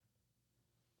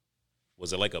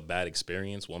Was it like a bad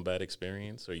experience, one bad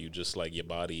experience, or you just like your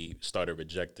body started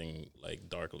rejecting like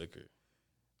dark liquor?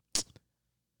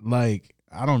 Like,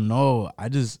 I don't know. I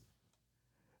just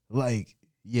like,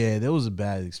 yeah, there was a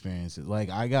bad experience.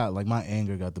 Like, I got like my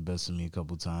anger got the best of me a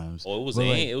couple times. Oh, it was But,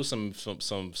 like, it was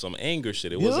some anger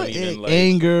shit. It yeah, wasn't even like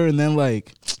anger, and then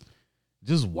like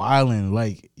just wilding.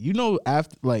 Like,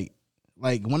 after like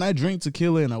when I drink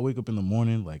tequila and I wake up in the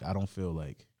morning, like I don't feel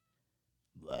like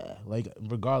blah. Like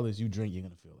regardless you drink, you're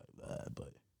gonna feel like blah.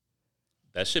 But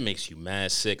that shit makes you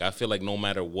mad sick. I feel like no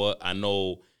matter what, I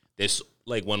know this.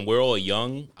 Like when we're all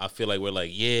young, I feel like we're like,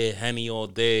 yeah, Henny all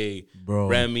day, bro,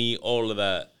 Remy, all of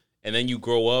that. And then you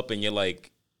grow up and you're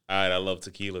like, all right, I love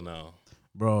tequila now.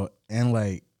 bro, and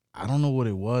like I don't know what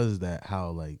it was that how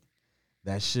like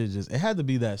that shit just it had to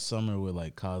be that summer with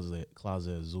like Closet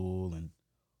Azul and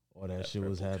all that shit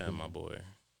was Purple Pen, happening. my boy.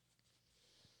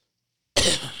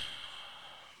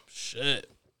 Shit.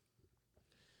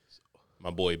 My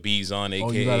boy B's on,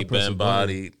 aka Ben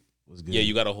Body. Yeah,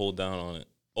 you gotta hold down on it.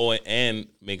 Oh, and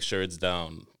make sure it's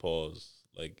down. Pause.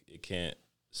 Like it can't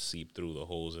seep through the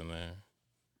holes in there.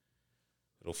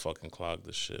 It'll fucking clog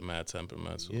the shit. Mad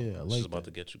temperamental. Yeah, I like It's about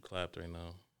that. to get you clapped right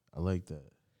now. I like that.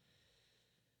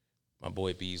 My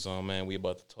boy B's on, man. We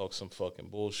about to talk some fucking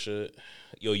bullshit.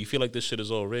 Yo, you feel like this shit is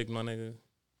all rigged, my nigga?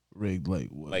 Rigged like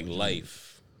what? Like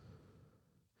life.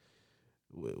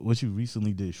 What you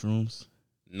recently did, shrooms?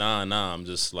 Nah. I'm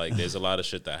just like, there's a lot of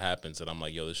shit that happens, and I'm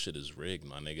like, yo, this shit is rigged,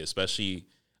 my nigga. Especially,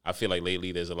 I feel like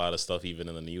lately there's a lot of stuff even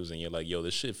in the news, and you're like, yo,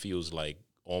 this shit feels like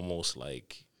almost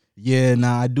like. Yeah,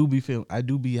 nah, I do be feeling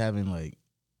like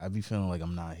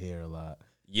I'm not here a lot.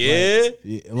 Yeah,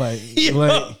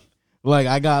 like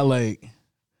I got like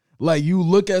you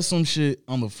look at some shit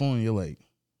on the phone, you're like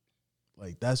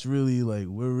that's really like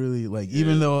we're really like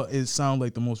even though it sounds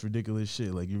like the most ridiculous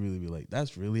shit, like you really be like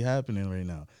that's really happening right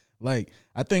now. Like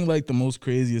I think like the most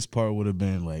craziest part would have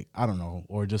been like I don't know,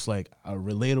 or just like a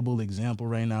relatable example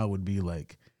right now would be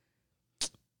like.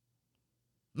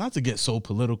 Not to get so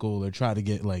political or try to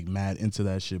get like mad into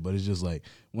that shit, but it's just like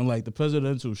when like the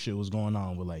presidential shit was going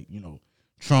on with like, you know,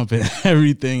 Trump and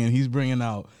everything, and he's bringing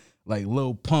out like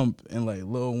Lil Pump and like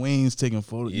Lil Wayne's taking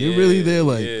photos. You're really there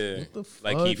like, what the fuck?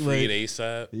 Like he freed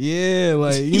ASAP. Yeah,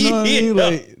 like, you know what I mean?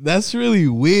 Like, that's really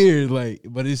weird. Like,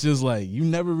 but it's just like, you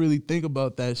never really think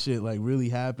about that shit like really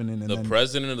happening. And the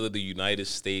president of the United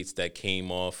States that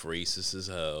came off racist as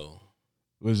hell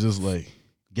was just like,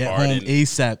 get home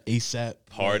ASAP.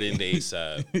 Pardoned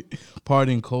ASAP.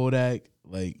 Pardon Kodak.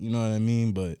 Like, you know what I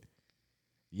mean? But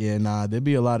yeah, nah, there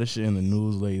be a lot of shit in the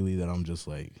news lately that I'm just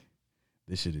like,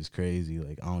 this shit is crazy.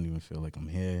 Like, I don't even feel like I'm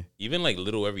here. Even like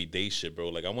little everyday shit, bro.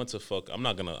 Like I went to I'm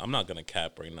not gonna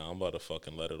cap right now. I'm about to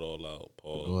fucking let it all out.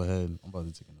 Pause. Go ahead. I'm about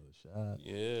to take another shot.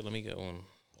 Yeah, let me get one.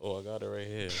 Oh, I got it right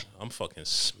here. I'm fucking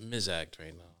smizacked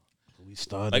right now. We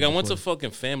started. Like I went to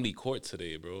fucking family court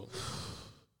today, bro.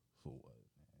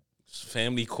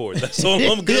 Family court. That's all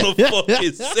I'm gonna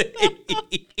fucking say.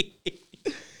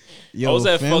 Yo, I was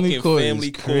at family fucking court family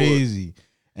is court. crazy.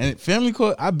 And family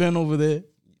court, I've been over there.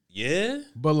 Yeah?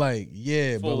 But like,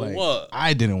 yeah, For but like what?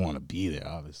 I didn't want to be there,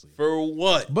 obviously. For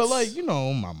what? But like, you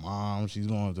know, my mom, she's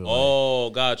going to like, oh,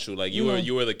 got you. Like you know,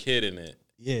 you were the kid in it.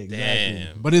 yeah, exactly.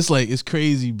 Damn. But it's like it's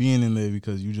crazy being in there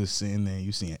because you just sitting there,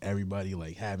 you seeing everybody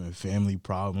like having family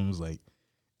problems like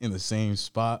in the same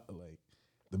spot, like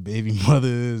the baby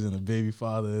mothers and the baby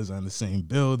fathers are in the same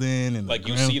building, and like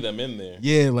you see them in there.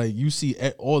 Yeah, like you see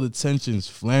all the tensions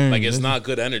flaring. Like it's not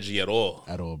good energy at all.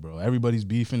 At all, bro. Everybody's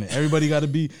beefing. Everybody got to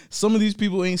be. Some of these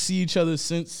people ain't see each other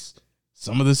since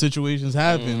some of the situations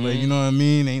happened. Mm-hmm. Like, you know what I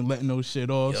mean? Ain't letting no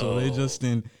shit off. Yo. So they just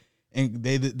in, and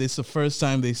this the first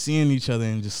time they seeing each other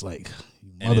and just like,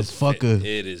 And motherfucker.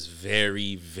 it is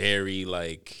very, very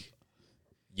like,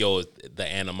 yo, the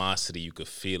animosity, you could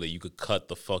feel it. You could cut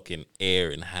the fucking air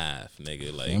in half,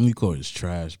 nigga. Like Family court is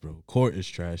trash, bro. Court is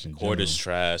trash. Court is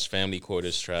trash. Family court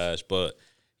is trash. But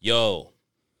yo,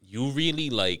 you really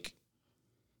like,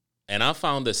 and I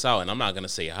found this out, and I'm not gonna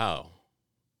say how.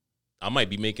 I might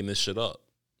be making this shit up.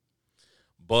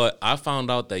 But I found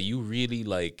out that you really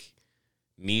like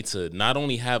need to not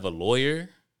only have a lawyer,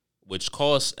 which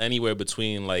costs anywhere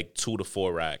between like 2 to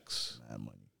 4 racks,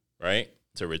 right,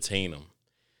 to retain them.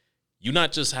 You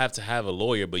not just have to have a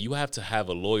lawyer, but you have to have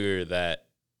a lawyer that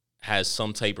has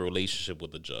some type of relationship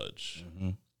with the judge. Mm-hmm.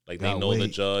 Like they know the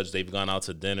judge, they've gone out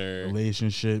to dinner.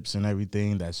 Relationships and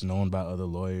everything that's known by other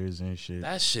lawyers and shit.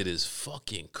 That shit is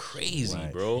fucking crazy,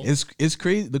 right. bro. It's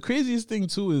crazy. The craziest thing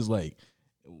too is like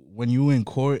when you in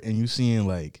court and you seeing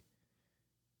like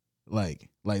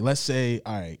let's say,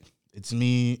 all right, it's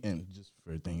me and just for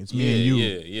for a thing. It's me and you.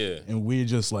 Yeah. And we're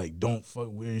just like, don't fuck.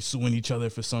 We're suing each other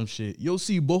for some shit. You'll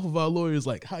see both of our lawyers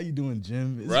like, how you doing,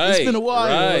 Jim? It's been a while.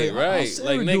 Right. How's Sarah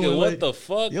Like, nigga, doing? what Like, the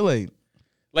fuck? You're like,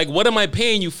 what am I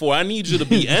paying you for? I need you to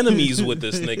be enemies with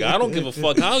this nigga. I don't give a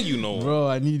fuck how you know him. bro,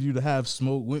 I need you to have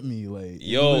smoke with me. Like,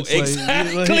 Yo, it's like-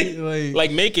 exactly.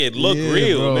 Like, make it look Yeah,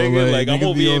 real, bro, nigga. Like, I'm nigga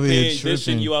over be here over paying, tripping.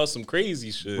 dishing you out some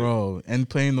crazy shit. bro, and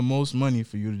paying the most money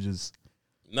for you to just.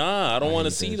 Nah, I don't want to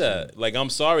hate see that that. Like, I'm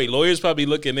sorry. Lawyers probably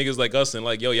look at niggas like us and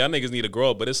like, yo, y'all niggas need to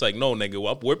grow up. But it's like, no,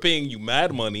 nigga, we're paying you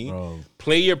mad money. Bro.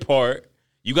 Play your part.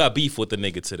 You got beef with the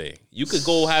nigga today. You could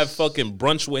go have fucking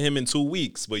brunch with him in 2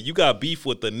 weeks, but you got beef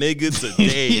with the nigga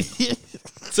today.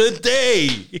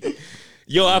 Today.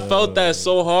 Yo, I felt that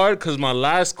so hard because my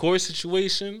last court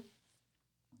situation,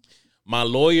 my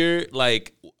lawyer,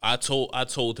 like, I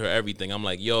told her everything. I'm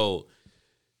like, yo,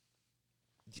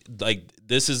 like,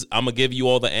 this is, I'm gonna give you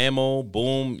all the ammo.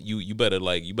 Boom, you better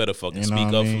fucking You know speak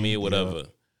what up I for mean? me or whatever. Yeah.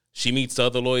 She meets the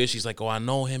other lawyer. She's like, oh, I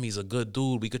know him. He's a good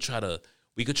dude. We could try to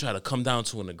come down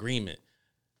to an agreement.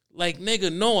 Like,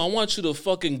 nigga, no, I want you to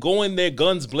fucking go in there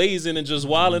guns blazing and just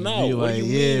wilding out. Be What like, do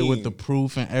you yeah, mean? with the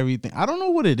proof and everything. I don't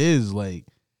know what it is. Like,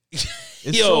 it's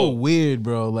Yo. so weird,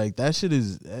 bro. Like, that shit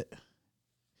is.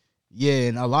 Yeah,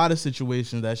 in a lot of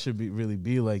situations, that should really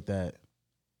be like that.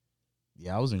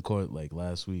 Yeah, I was in court like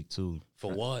last week too.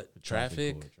 For what?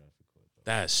 Traffic? Court.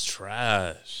 That's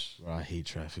trash. Bro, I hate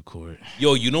traffic court.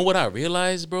 Yo, you know what I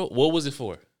realized, bro? What was it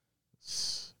for?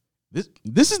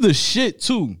 This is the shit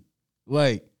too.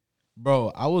 Like,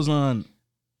 bro, I was on.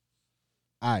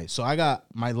 All right, so I got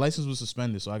my license was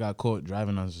suspended, so I got caught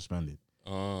driving unsuspended.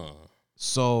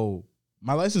 So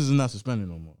my license is not suspended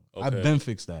no more. Okay. I've been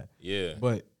fixed that. Yeah.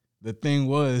 But the thing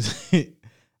was,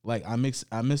 like, I missed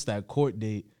that court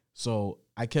date, so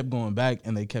I kept going back,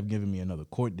 and they kept giving me another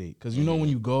court date. Because you know when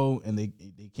you go and they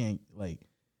can't, like,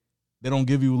 they don't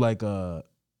give you like a.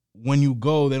 When you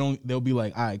go, they'll be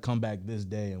like, all right, come back this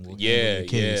day and we'll handle the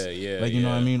case. Yeah. Like, you know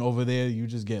what I mean? Over there, you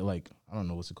just get like, I don't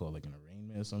know what's it called, like an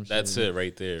arraignment or some shit. That's it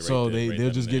right there. So right there,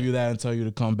 they'll just give you that and tell you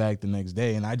to come back the next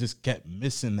day. And I just kept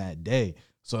missing that day.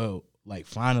 So like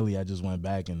finally I just went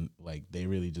back and like they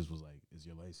really just was like, is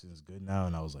your license good now?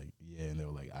 And I was like, yeah. And they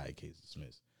were like, all right, case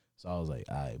dismissed. So I was like,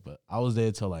 all right. But I was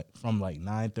there till like from like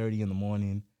 9:30 in the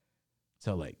morning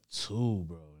till like 2,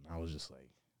 bro. And I was just like,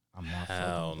 I'm not fucking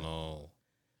Hell with that. no.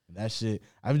 That shit,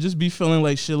 I would just be feeling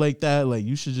like shit like that. Like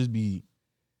you should just be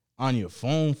on your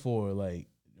phone for like,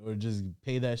 or just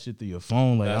pay that shit through your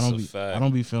phone. Like That's I a fact.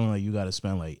 don't be feeling like you got to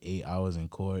spend like 8 hours in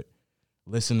court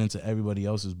listening to everybody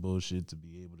else's bullshit to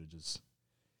be able to just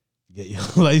get your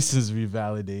license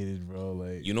revalidated, bro.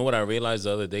 Like You know what I realized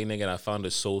the other day, nigga? And I found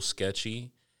it so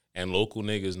sketchy. And local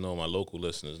niggas know, my local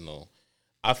listeners know.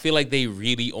 I feel like they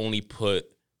really only put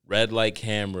red light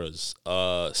cameras,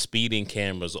 speeding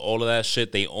cameras, all of that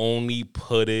shit. They only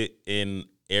put it in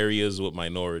areas with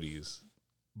minorities.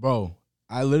 bro,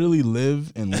 I literally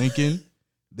live in Lincoln.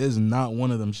 There's not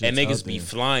one of them shits And niggas out be there.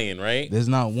 flying, right? There's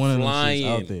not one Flying. of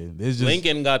them shits out there. There's just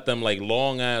Lincoln got them like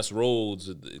long ass roads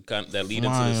that lead into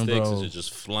Flying, the sticks. bro. And it's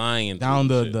just flying down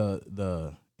through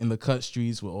the in the cut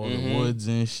streets with all the woods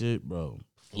and shit, bro.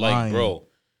 Like, Flying. bro,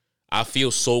 I feel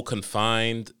so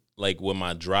confined, like, with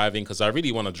my driving, because I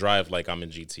really want to drive like I'm in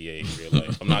GTA in real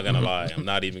life. I'm not going to lie. I'm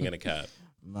not even going to cap.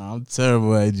 Nah, I'm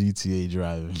terrible at GTA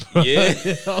driving. Bro. Yeah.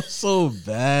 I'm so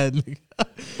bad. nigga.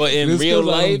 But in It's real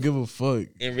 'cause I don't life, give a fuck.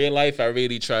 in real life, I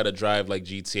really try to drive like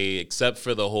GTA, except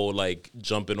for the whole, like,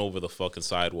 jumping over the fucking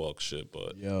sidewalk shit.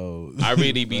 But Yo, I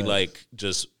really be, like,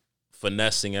 just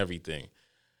finessing everything.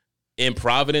 In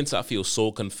Providence, I feel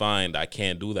so confined. I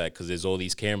can't do that because there's all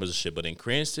these cameras and shit. But in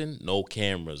Cranston, no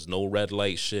cameras, no red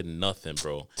light shit, nothing,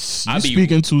 bro. you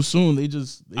speaking too soon. They I be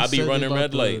said they running about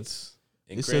red to- lights.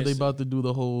 in They said they Cranston. about to do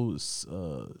the whole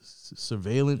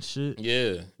surveillance shit.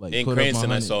 Yeah. Like In put up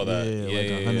Cranston, I 100 saw that. Yeah,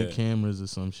 like 100 cameras or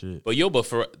some shit. But but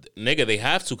for nigga, they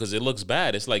have to because it looks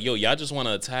bad. It's like, yo, y'all just want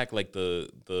to attack like the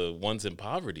ones in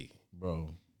poverty.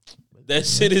 Bro, That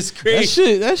shit is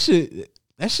crazy.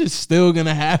 that shit's still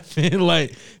gonna happen.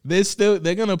 Like they're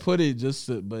gonna put it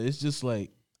but it's just like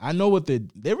I know what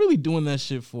they're really doing that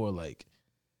shit for, like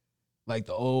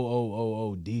the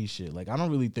OOOOD shit. Like I don't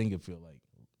really think it feel like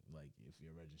if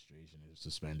your registration is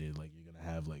suspended, like you're gonna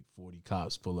have like 40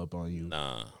 cops pull up on you.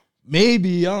 Nah.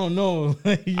 Maybe, I don't know.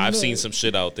 I've seen some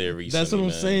shit out there recently. That's what I'm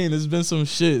man. saying. There's been some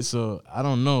shit, so I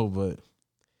don't know, but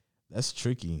that's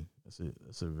tricky.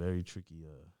 That's a very tricky.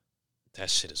 That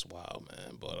shit is wild,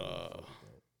 man. But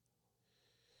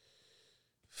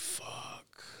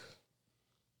fuck.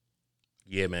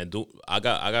 Yeah, man. I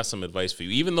got some advice for you.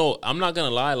 Even though I'm not gonna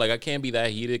lie, like I can't be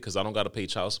that heated because I don't gotta pay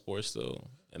child support still.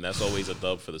 and that's always a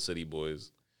dub for the city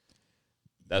boys.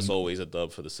 That's always a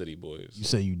dub for the city boys. You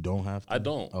say you don't have to? I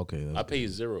don't. Okay. I pay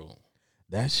 $0.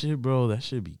 That shit, bro, that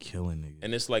shit be killing niggas.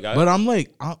 And it's like, but I'm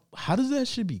like, how does that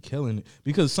shit be killing it?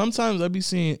 Because sometimes I be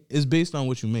seeing it's based on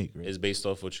what you make, right? It's based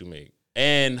off what you make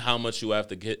and how much you have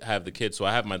to have the kid. So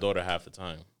I have my daughter half the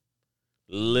time,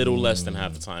 little less than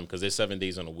half the time because there's 7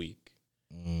 days in a week.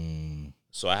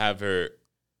 So I have her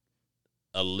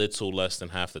a little less than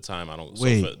half the time. I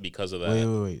don't because of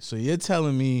that. Wait. So you're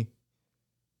telling me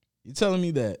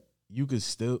that you could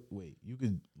still you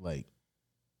could like.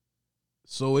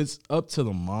 So it's up to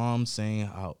the mom saying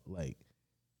how, like,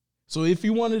 so if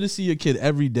you wanted to see your kid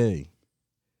every day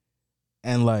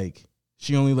and, like,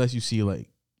 she only lets you see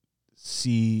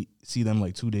them,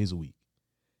 like, 2 days a week,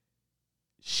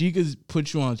 she could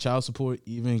put you on child support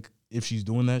even if she's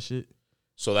doing that shit?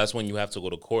 So that's when you have to go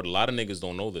to court. A lot of niggas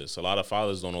don't know this. A lot of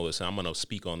fathers don't know this, and I'm going to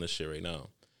speak on this shit right now.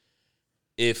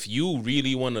 If you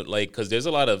really want to, like, because there's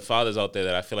a lot of fathers out there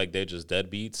that I feel like they're just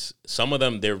deadbeats. Some of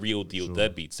them, they're real deal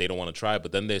deadbeats. They don't want to try,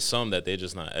 but then there's some that they're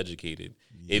just not educated.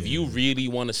 Yeah. If you really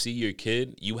want to see your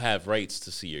kid, you have rights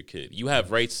to see your kid. You have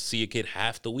rights to see your kid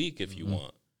half the week if you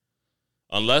want.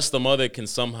 Unless the mother can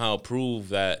somehow prove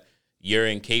that you're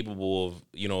incapable of,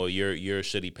 you're a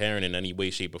shitty parent in any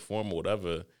way, shape, or form or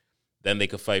whatever, then they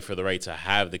could fight for the right to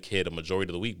have the kid a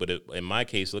majority of the week. But in my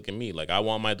case, look at me. Like, I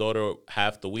want my daughter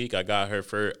half the week. I got her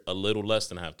for a little less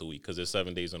than half the week because there's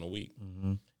 7 days in a week.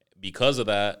 Mm-hmm. Because of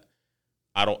that,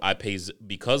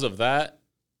 because of that,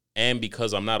 and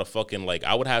because I'm not a fucking, like,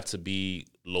 I would have to be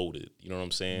loaded. You know what I'm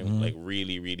saying? Mm-hmm. Like,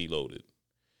 really, really loaded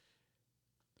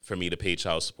for me to pay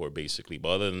child support, basically. But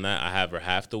other than that, I have her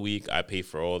half the week. I pay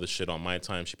for all the shit on my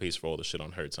time. She pays for all the shit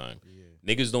on her time. Yeah.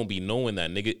 Niggas don't be knowing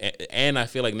that. And I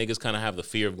feel like niggas kind of have the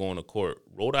fear of going to court.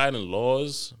 Rhode Island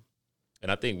laws,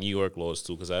 and I think New York laws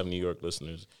too, because I have New York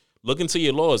listeners. Look into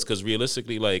your laws, because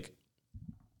realistically, like,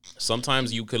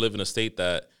 sometimes you could live in a state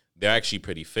that they're actually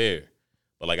pretty fair.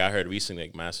 But like I heard recently,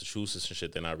 like Massachusetts and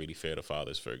shit, they're not really fair to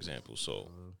fathers, for example.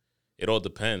 So it all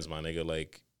depends, my nigga.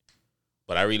 Like,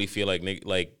 but I really feel like,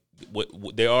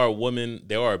 there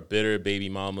are bitter baby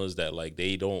mamas that, like,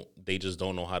 they just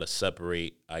don't know how to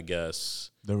separate, I guess,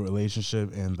 the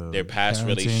relationship and their past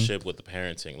relationship with the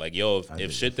parenting. Like, yo,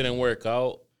 if shit didn't work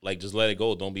out, like, just let it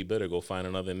go. Don't be bitter. Go find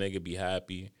another nigga. Be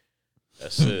happy.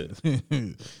 That's it.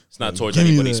 It's not towards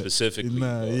anybody specifically.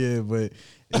 Nah, yeah, but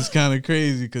it's kind of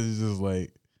crazy because it's just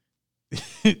like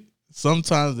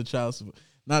sometimes the child support,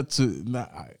 not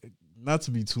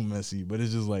to be too messy, but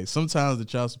it's just like sometimes the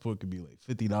child support could be like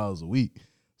 $50 a week.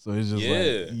 So it's just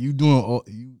like you doing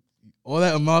all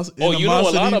that amount. Oh, you know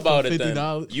a lot about it. Then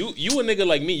you a nigga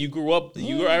like me. You grew up.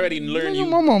 You already learned.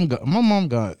 My mom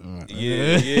got.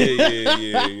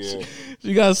 Yeah.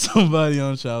 She got somebody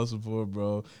on child support,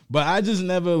 bro. But I just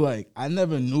never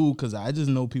knew, because I just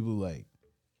know people, like,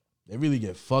 they really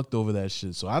get fucked over that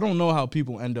shit. So I don't know how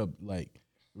people end up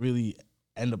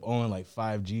owing like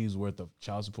 5 G's worth of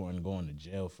child support and going to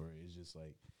jail for it. It's just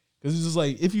like, because it's just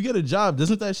like, if you get a job,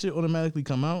 doesn't that shit automatically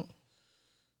come out?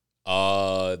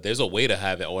 There's a way to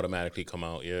have it automatically come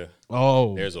out. Yeah.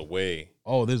 Oh, there's a way.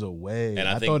 And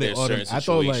I think there's certain situations. I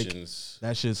thought, like,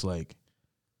 that shit's like.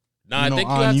 Nah, I think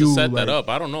you have to set that up.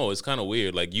 I don't know. It's kind of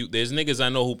weird. Like, there's niggas I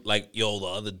know who, like, yo, the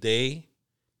other day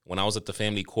when I was at the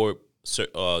family court,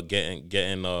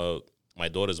 getting my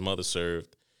daughter's mother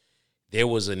served, there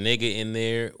was a nigga in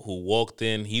there who walked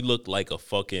in. He looked like a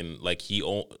fucking, like, he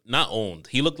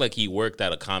looked like he worked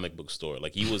at a comic book store.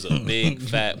 Like, he was a big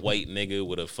fat white nigga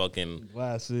with a fucking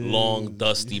glasses, long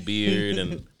dusty beard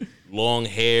and long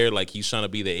hair. Like, he's trying to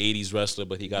be the 80s wrestler,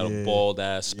 but he got a bald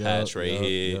ass patch right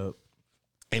here. Yep.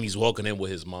 And he's walking in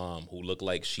with his mom, who looked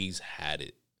like she's had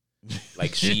it.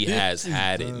 Like, she has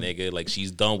had it, nigga. Like, she's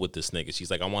done with this nigga.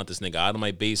 She's like, I want this nigga out of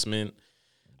my basement.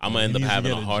 I'm going to end up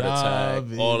having a heart attack.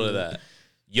 All of that.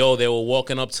 Yo, they were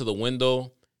walking up to the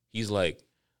window. He's like,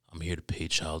 I'm here to pay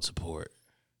child support.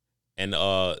 And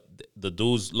the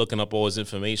dude's looking up all his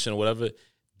information or whatever.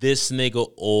 This nigga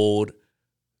owed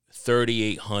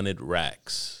 3,800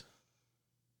 racks.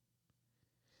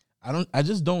 I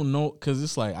just don't know, because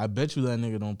it's like, I bet you that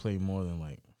nigga don't play more than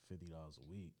like $50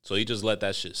 a week. So he just let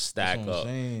that shit stack up.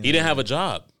 He didn't have a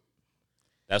job.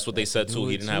 That's what they said too.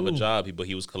 He didn't have a job, but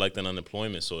he was collecting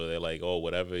unemployment. So they're like, oh,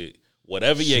 whatever you're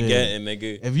getting,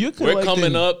 nigga. If you're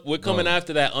we're coming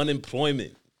after that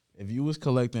unemployment. If you was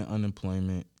collecting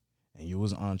unemployment and you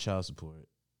was on child support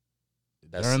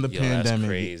during the pandemic, that's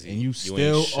crazy. And you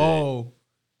still owe,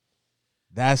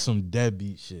 that's some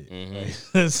deadbeat shit. Mm-hmm. Like,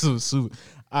 that's some super.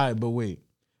 All right, but wait,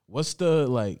 what's the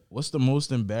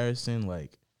most embarrassing,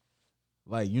 like,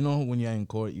 like, you know, when you're in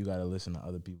court, you gotta listen to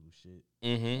other people's shit.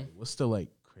 Mm-hmm. Like, what's the like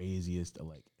craziest, or,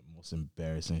 like most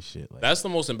embarrassing shit? Like, That's the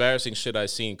most embarrassing shit I've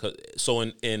seen. So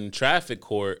in traffic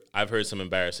court, I've heard some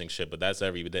embarrassing shit, but that's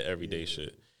everyday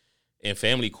shit. In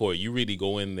family court, you really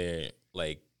go in there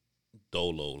like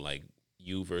dolo, like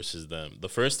you versus them. The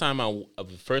first time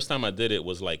I did it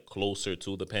was like closer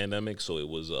to the pandemic, so it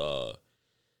was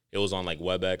on like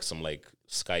WebEx, some like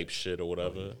Skype shit or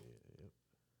whatever.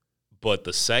 But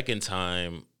the second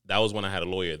time, that was when I had a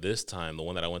lawyer. This time, the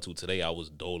one that I went to today, I was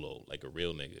dolo, like a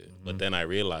real nigga. But then I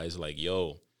realized, like,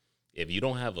 yo, if you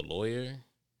don't have a lawyer,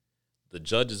 the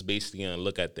judge is basically gonna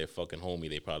look at their fucking homie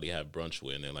they probably have brunch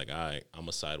with, and they're like, all right, I'm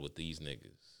gonna side with these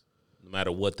niggas, no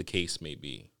matter what the case may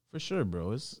be. for sure,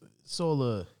 bro. It's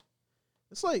all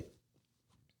it's like,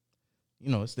 you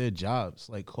know, it's their jobs,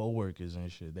 like coworkers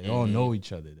and shit. They all know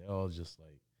each other. They all just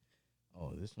like,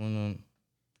 oh, this one,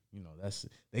 you know,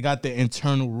 they got their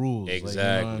internal rules. Exactly. Like,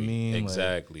 you know what I mean?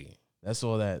 Exactly. Like, that's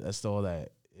all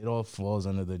that. It all falls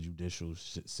under the judicial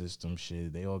system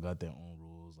shit. They all got their own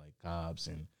rules, like cops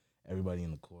and everybody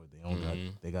in the court.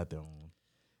 They got their own.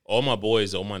 All my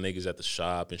boys, all my niggas at the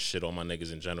shop and shit, all my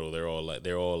niggas in general, they're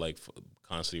all like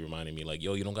constantly reminding me, like,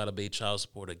 yo, you don't gotta pay child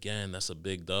support again. That's a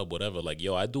big dub, whatever. Like,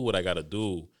 yo, I do what I gotta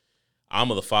do. I'm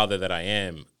the father that I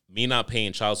am. Me not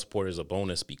paying child support is a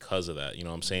bonus because of that. You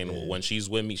know what I'm saying? Yeah. When she's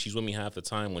with me half the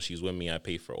time. When she's with me, I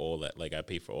pay for all that. Like, I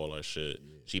pay for all our shit.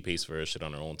 Yeah. She pays for her shit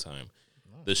on her own time.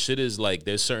 Nice. The shit is like,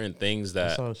 there's certain things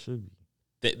that... That's how it should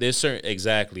be. There's certain...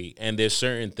 Exactly. And there's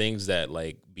certain things that,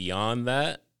 like, beyond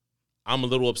that, I'm a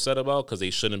little upset about because they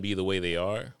shouldn't be the way they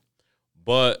are.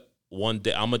 But one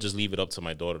day, I'm going to just leave it up to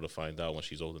my daughter to find out when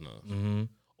she's old enough. Mm-hmm.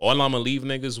 All I'm going to leave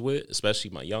niggas with,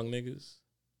 especially my young niggas...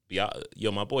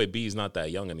 Yo, my boy B is not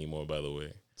that young anymore, by the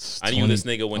way. I knew this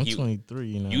nigga when I'm 23,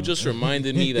 you know. You just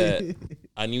reminded me that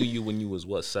I knew you when you was,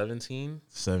 what, 17?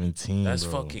 17, That's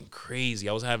bro. fucking crazy.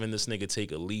 I was having this nigga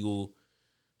take illegal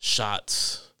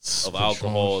shots of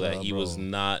alcohol that he was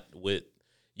not with.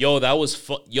 Yo, that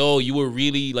was yo, you were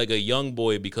really like a young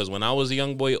boy, because when I was a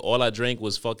young boy, all I drank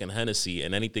was fucking Hennessy,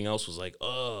 and anything else was like,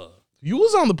 You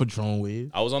was on the Patron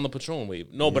wave. I was on the Patron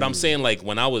wave. No, but I'm saying, like,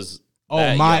 when I was...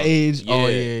 Oh, my age. Yeah. Oh,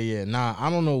 yeah. Nah, I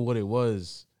don't know what it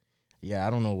was. Yeah, I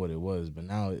don't know what it was, but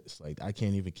now it's like I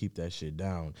can't even keep that shit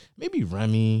down. Maybe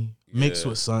Remy mixed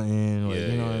with something, like,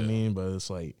 you know what I mean? But it's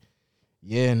like,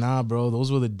 yeah, nah, bro,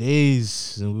 those were the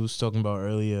days. And we was talking about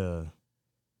earlier.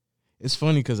 It's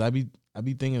funny because I be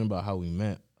thinking about how we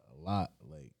met a lot,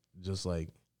 like, just like,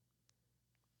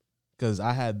 because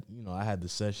I had the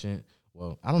session.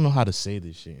 Well, I don't know how to say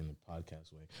this shit in a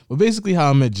podcast way, but basically how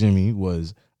I met Jimmy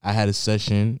was, I had a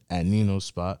session at Nino's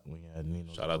spot. When you had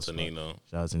Nino. Shout out to Nino.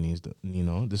 Shout out to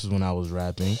Nino. This is when I was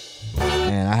rapping.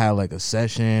 And I had like a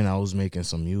session. I was making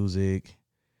some music.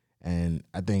 And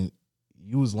I think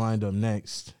you was lined up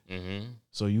next. Mm-hmm.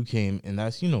 So you came. And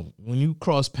that's, you know, when you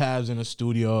cross paths in a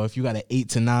studio, if you got an 8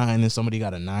 to 9 and somebody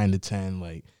got a 9 to 10,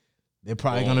 like, they're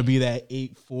probably going to be that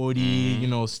 8:40, you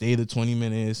know, stay to 20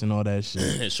 minutes and all that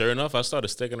shit. And sure enough, I started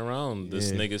sticking around.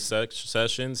 This nigga's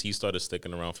sessions, he started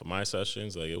sticking around for my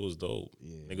sessions. Like, it was dope.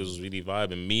 Yeah. Niggas was really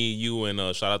vibing. Me, you, and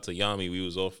shout out to Yami. We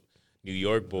was off New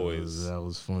York boys. That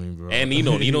was funny, bro. And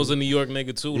Nino. Nino's a New York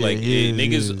nigga, too. Yeah, like,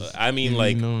 niggas, I mean,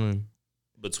 like,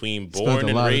 between born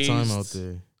and raised time out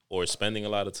there, or spending a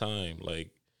lot of time.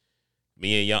 Like,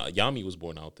 me and Yami was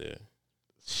born out there.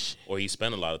 Or he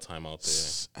spent a lot of time out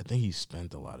there. I think he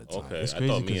spent a lot of time. Okay, it's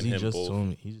crazy because he just told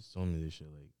me this shit.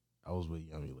 Like, I was with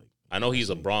Yummy. Like, I know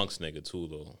he's a Bronx nigga too,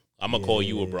 though. I'm gonna call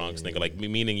you a Bronx nigga, like,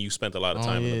 meaning you spent a lot of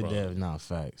time in the Bronx. Nah,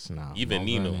 facts. Nah, even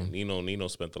Nino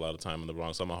spent a lot of time in the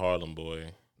Bronx. I'm a Harlem boy.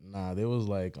 Nah, there was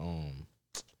like I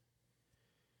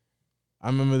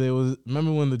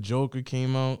remember when the Joker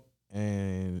came out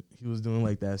and he was doing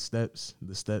like the steps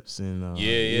in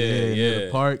the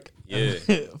park. Yeah.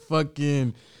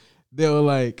 Fucking, there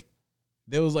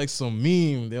was like some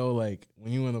meme. They were like,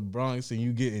 when you in the Bronx and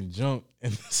you getting jumped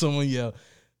and someone yell,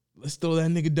 "Let's throw that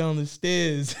nigga down the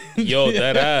stairs." Yo,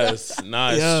 that ass.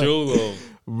 Nah, it's true though.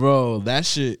 Bro, that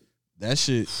shit that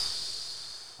shit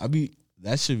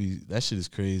is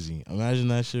crazy. Imagine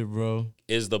that shit, bro.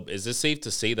 Is it safe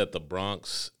to say that the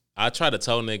Bronx, I try to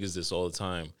tell niggas this all the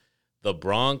time, the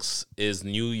Bronx is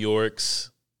New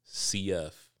York's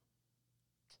CF?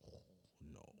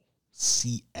 No.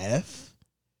 CF?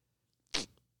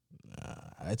 Nah,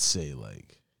 I'd say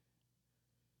like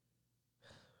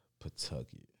Pawtucket.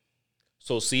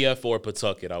 So CF or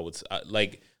Pawtucket, I would say.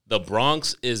 Like, the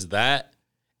Bronx is that,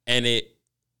 and it,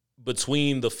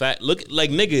 between the fact, look, like,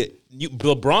 nigga,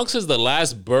 the Bronx is the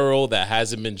last borough that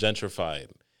hasn't been gentrified.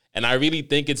 And I really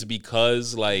think it's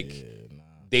because, like,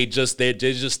 they're just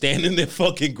standing their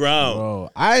fucking ground. Bro,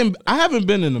 I haven't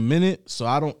been in a minute, so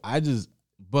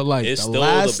but like It's the still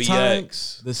last the time,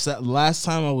 BX. last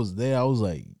time I was there, I was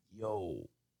like, yo,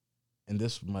 and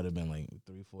this might have been like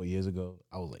 3-4 years ago.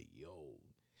 I was like, yo,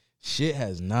 shit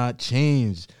has not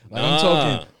changed. Like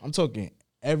I'm talking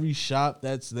every shop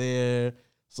that's there.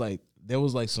 It's like there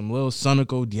was like some little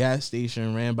Sunoco gas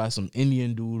station ran by some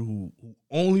Indian dude who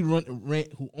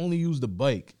only used the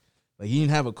bike. Like he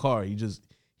didn't have a car. He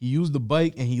used the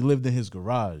bike and he lived in his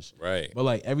garage. Right. But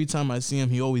like every time I see him,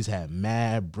 he always had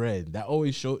mad bread. That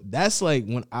always showed. That's like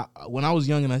when I was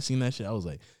young and I seen that shit, I was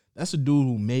like, that's a dude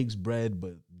who makes bread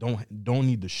but don't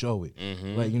need to show it.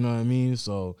 Mm-hmm. Like, you know what I mean?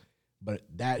 So, but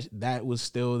that was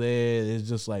still there. There's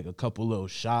just like a couple little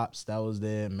shops that was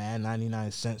there. Mad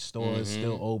 99-cent stores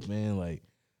still open. Like,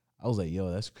 I was like,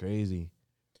 yo, that's crazy.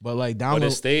 But like down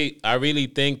But I really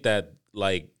think that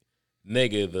like,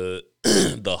 nigga,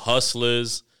 the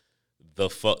hustlers, the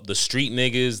street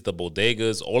niggas, the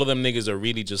bodegas, all of them niggas are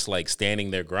really just like standing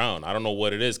their ground. I don't know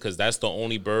what it is because that's the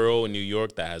only borough in New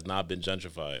York that has not been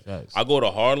gentrified. Facts. I go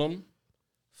to Harlem,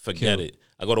 forget Killed. it.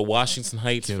 I go to Washington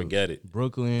Heights, Killed. forget it.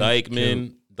 Brooklyn,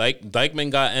 Dykeman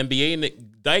got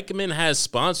NBA. Dykeman has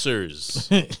sponsors.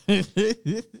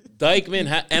 Dykeman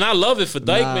and I love it for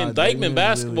Dykeman. Nah, Dykeman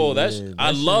basketball. really,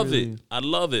 I that shit love really- it. I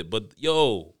love it. But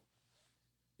yo,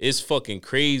 it's fucking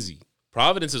crazy.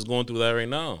 Providence is going through that right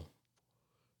now.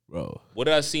 bro. What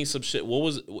did I see? Some shit.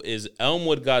 Is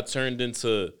Elmwood got turned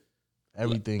into?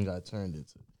 Everything got turned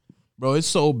into. Bro, it's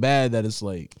so bad that it's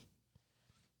like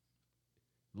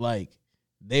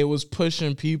they was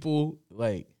pushing people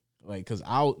like because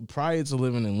prior to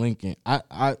living in Lincoln,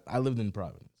 I lived in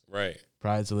Providence. Right.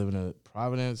 Prior to living in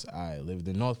Providence, I lived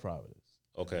in North Providence.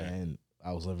 Okay. And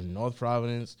I was living in North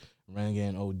Providence,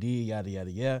 Renegade OD, yada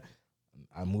yada yada.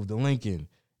 I moved to Lincoln.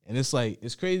 And it's like,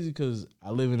 it's crazy because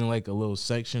I live in like a little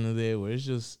section of there where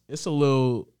it's a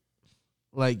little,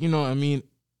 like, you know what I mean?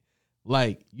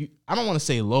 Like, I don't want to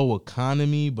say low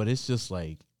economy, but it's just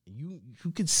like,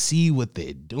 you could see what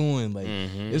they're doing. Like,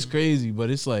 it's crazy, but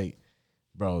it's like,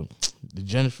 bro, the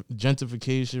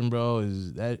gentrification, bro,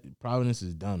 is that Providence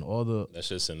is done. That's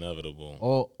just inevitable.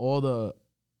 All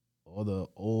the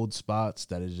old spots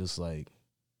that is just like,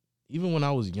 even when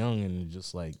I was young and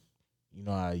just like, you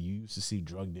know, you used to see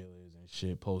drug dealers and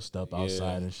shit post up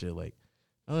outside and shit. Like,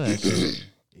 none of that shit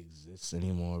exists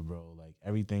anymore, bro. Like,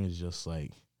 everything is just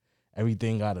like,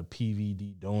 everything got a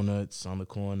PVD donuts on the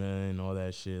corner and all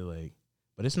that shit. Like,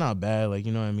 but it's not bad. Like,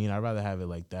 you know what I mean? I'd rather have it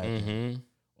like that than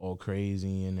all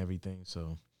crazy and everything.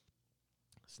 So,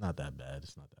 it's not that bad.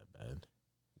 It's not that bad.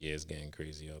 Yeah, it's getting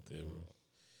crazy out there, bro.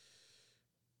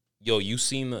 Yo, you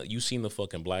seen the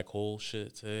fucking black hole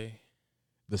shit today?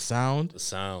 The sound? The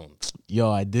sound. Yo,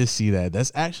 I did see that.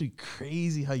 That's actually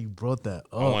crazy how you brought that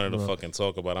up. I wanted to bro. fucking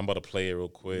talk about it. I'm about to play it real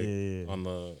quick Yeah. on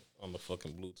the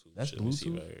fucking Bluetooth. That's shit. Let me see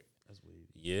if Bluetooth? I hear it.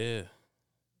 Yeah.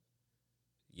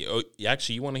 Yeah. Oh,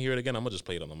 actually, you want to hear it again? I'm gonna just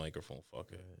play it on the microphone.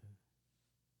 Fuck it.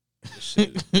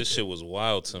 This shit was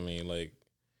wild to me. Like,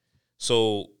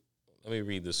 so let me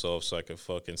read this off so I can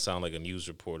fucking sound like a news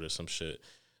reporter or some shit.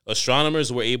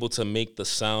 Astronomers were able to make the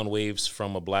sound waves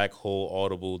from a black hole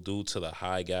audible due to the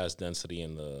high gas density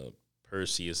in the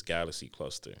Perseus galaxy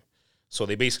cluster. So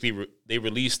they basically they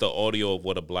released the audio of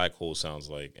what a black hole sounds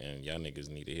like, and y'all niggas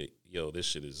need to hit. Yo, this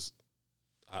shit is.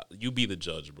 You be the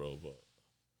judge, bro. But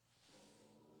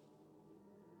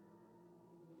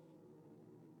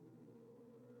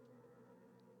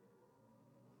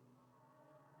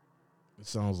It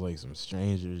sounds like some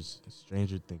Stranger Things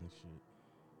shit.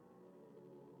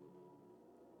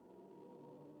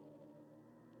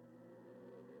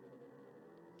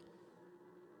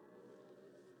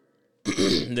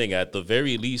 nigga, at the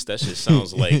very least, that shit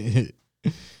sounds like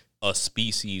a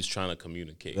species trying to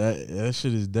communicate. That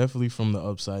shit is definitely from the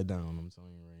upside down. I'm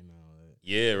telling you right now.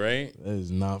 Yeah, right? That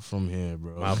is not from here,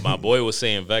 bro. My boy was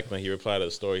saying Vecna. He replied to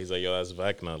the story. He's like, yo, that's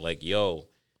Vecna. Like, yo,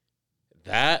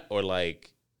 that or like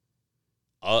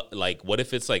what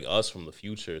if it's like us from the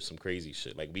future, some crazy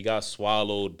shit. Like, we got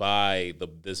swallowed by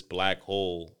this black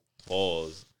hole,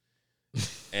 pause.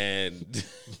 And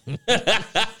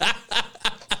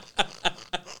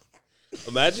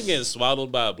imagine getting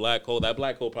swallowed by a black hole. That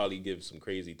black hole probably gives some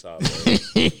crazy top.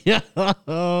 Right?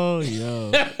 Oh,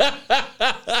 yo.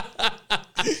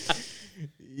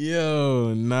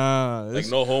 Yo, nah. Like,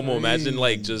 no homo. Imagine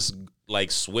like just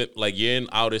like swim, like you're in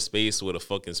outer space with a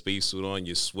fucking spacesuit on.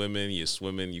 You're swimming.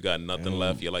 You got nothing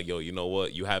left. You're like, yo, you know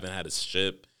what? You haven't had a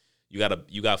ship. You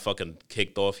got fucking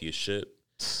kicked off your ship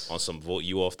on some vote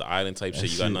you off the island type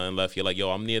shit. You got nothing left. You're like, yo,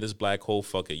 I'm near this black hole.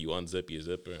 Fuck it. You unzip your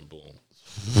zipper and boom.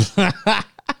 You got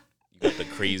the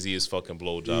craziest fucking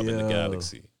blowjob in the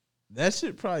galaxy. That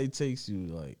shit probably takes you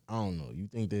like, I don't know.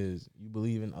 You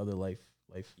believe in other life?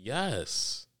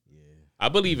 Yes. Yeah. I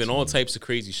believe in all types of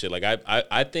crazy shit. Like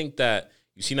I think that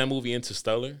you seen that movie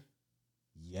Interstellar?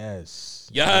 Yes.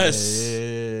 Yeah.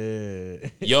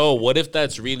 Yo, what if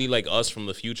that's really like us from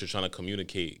the future trying to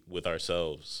communicate with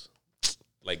ourselves?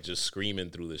 Like just screaming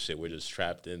through the shit. We're just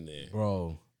trapped in there.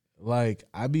 Bro, like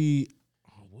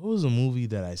what was a movie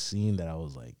that I seen that I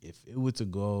was like, if it were to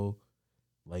go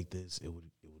like this, it would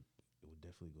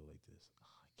definitely go like this.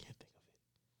 I can't think of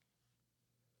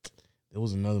it. There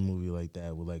was another movie like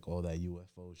that with like all that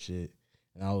UFO shit.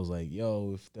 And I was like,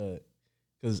 yo,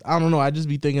 because I don't know, I just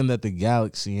be thinking that the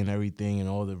galaxy and everything and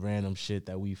all the random shit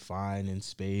that we find in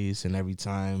space, and every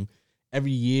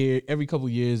couple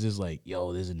years is like,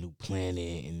 yo, there's a new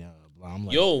planet and blah. I'm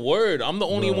like, yo, word. I'm the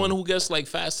only one who gets like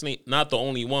fascinated. Not the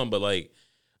only one, but like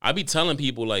I be telling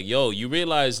people like, yo, you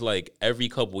realize like every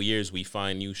couple years we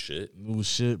find new shit. New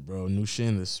shit, bro. New shit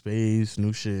in the space,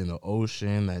 new shit in the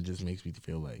ocean. That just makes me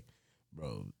feel like,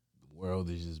 bro, the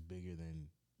world is just bigger than,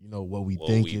 what we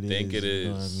think it is. You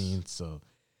know what I mean? So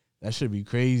that should be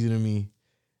crazy to me.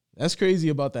 That's crazy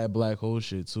about that black hole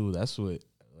shit too. That's what,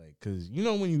 like, cause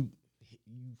when you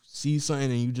see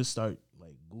something and you just start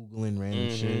like Googling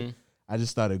random shit. I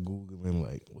just started Googling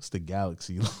like, what's the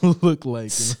galaxy look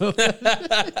like?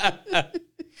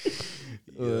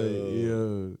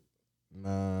 Yo,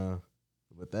 nah,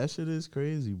 but that shit is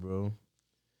crazy, bro.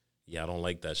 Yeah, I don't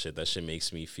like that shit. That shit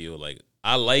makes me feel like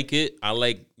I like it. I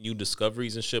like new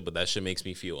discoveries and shit, but that shit makes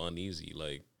me feel uneasy.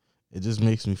 Like it just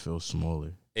makes me feel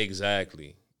smaller.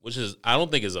 Exactly. Which is, I don't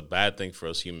think is a bad thing for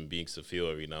us human beings to feel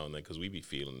every now and then because we be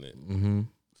feeling it. Mm-hmm.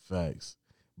 Facts.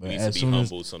 But we need to be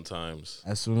humble sometimes.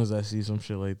 As soon as I see some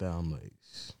shit like that, I'm like,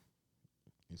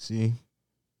 you see,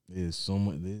 there's so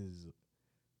much. There's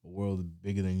a world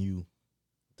bigger than you.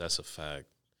 That's a fact.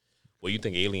 What do you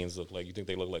think aliens look like? You think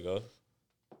they look like us?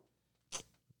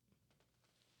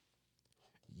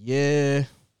 Yeah,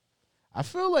 I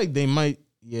feel like they might.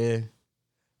 Yeah,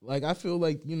 like I feel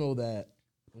like that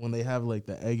when they have like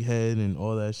the egghead and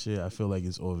all that shit, I feel like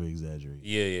it's over exaggerated.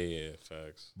 Yeah.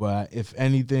 Facts. But if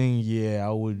anything, yeah,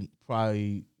 I would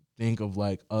probably think of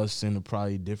like us in a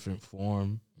probably different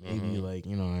form. Maybe like,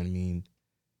 you know what I mean?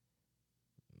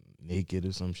 Naked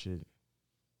or some shit.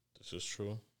 This is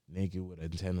true. Naked with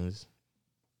antennas.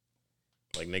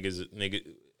 Like niggas,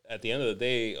 at the end of the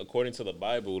day, according to the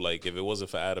Bible, like if it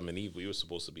wasn't for Adam and Eve, we were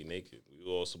supposed to be naked. We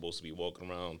were all supposed to be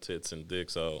walking around tits and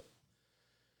dicks out.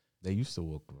 They used to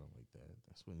walk around like that.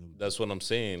 That's what I'm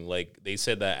saying. Like they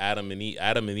said that Adam and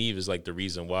Eve is like the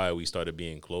reason why we started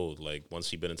being clothed. Like once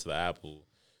she bit into the apple,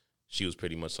 she was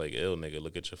pretty much like, "Ew, nigga,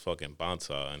 look at your fucking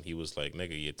banta," and he was like,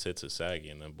 "Nigga, your tits are saggy,"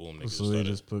 and then boom, nigga. So they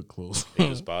just put clothes. They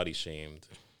just body shamed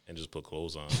and just put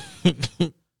clothes on.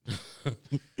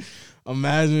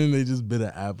 Imagine they just bit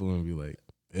an apple and be like,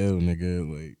 "Ew, nigga,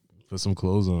 like." Put some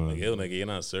clothes on. Like, ew, nigga, you're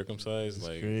not circumcised.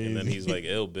 Like, crazy. And then he's like,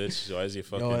 ew, bitch, why is your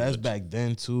fucking... Yo, that's back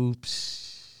then, too.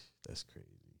 That's crazy.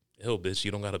 Ew, bitch,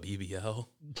 you don't got a BBL?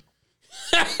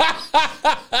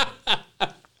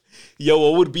 Yo,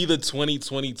 what would be the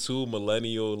 2022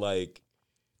 millennial, like,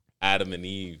 Adam and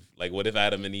Eve? Like, what if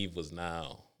Adam and Eve was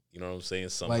now? You know what I'm saying?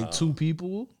 Somehow. Like two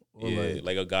people? Or yeah,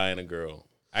 like a guy and a girl.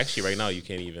 Actually, right now, you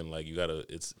can't even, like, you gotta...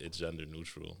 It's gender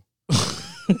neutral.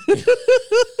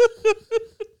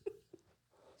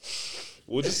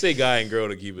 We'll just say guy and girl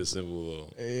to keep it simple,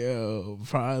 though. Yo,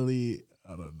 probably, I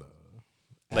don't know.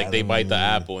 Like they bite the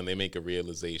apple and they make a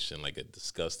realization, like a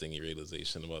disgusting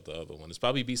realization about the other one. It's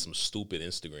probably be some stupid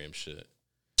Instagram shit.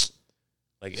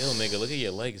 Like, ew, nigga, look at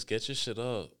your legs. Get your shit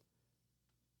up.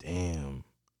 Damn.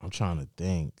 I'm trying to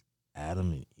think.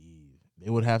 Adam and Eve. They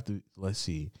would have to, let's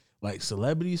see, like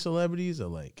celebrities or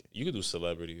like... You could do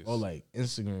celebrities. Or like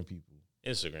Instagram people.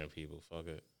 Instagram people, fuck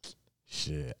it.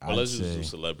 Shit. Well, let's just do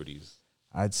celebrities.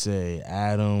 I'd say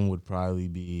Adam would probably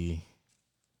be...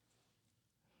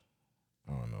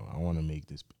 I don't know. I want to make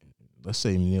this. Let's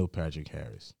say Neil Patrick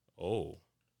Harris. Oh.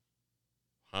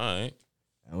 All right.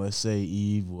 And let's say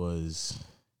Eve was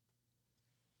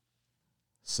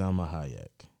Salma Hayek.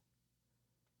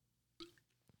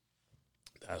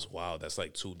 That's wild. That's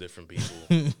like two different people.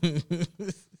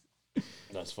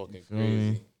 That's fucking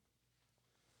crazy.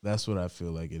 That's what I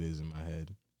feel like it is in my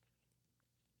head.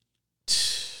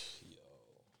 Yo.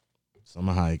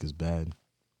 Salma Hayek is bad.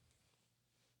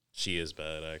 She is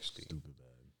bad, actually. Stupid bad.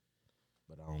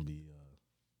 But I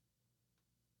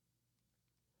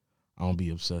don't be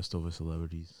obsessed over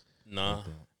celebrities. Nah. Like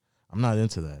I'm not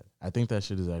into that. I think that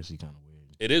shit is actually kind of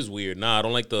weird. It is weird. Nah, I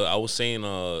don't like I was saying,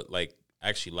 like,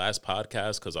 actually last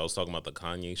podcast, because I was talking about the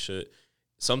Kanye shit.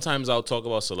 sometimes I'll talk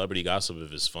about celebrity gossip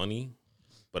if it's funny,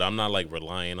 but I'm not like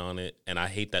relying on it. And I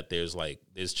hate that there's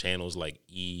channels like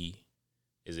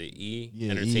is it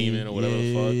Entertainment or whatever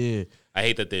the fuck? Yeah. I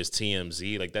hate that there's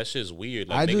TMZ. Like that shit's weird.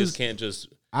 Like niggas can't just.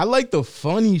 I like the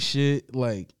funny shit,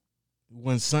 like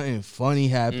when something funny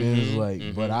happens,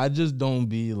 but I just don't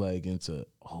be like into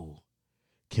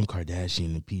Kim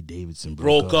Kardashian and Pete Davidson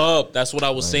broke up. That's what I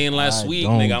was saying last week,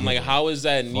 nigga. I'm like, how is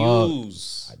that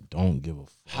news? I don't give a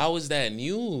fuck. How is that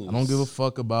news? I don't give a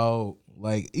fuck about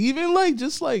like even like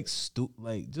just like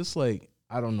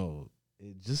I don't know.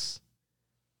 It just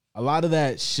a lot of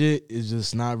that shit is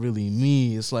just not really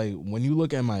me. It's like when you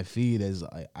look at my feed, as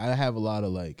I have a lot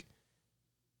of like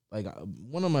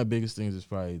one of my biggest things is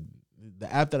probably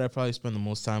the app that I probably spend the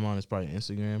most time on is probably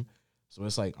Instagram. So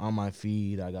it's like on my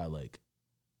feed, I got like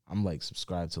I'm like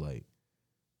subscribed to like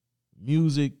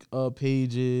music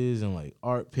pages and like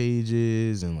art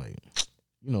pages and like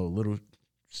little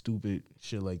stupid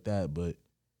shit like that. But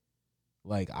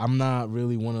like I'm not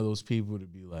really one of those people to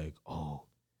be like, oh,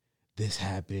 this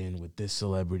happened with this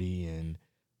celebrity, and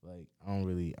like I don't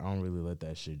really let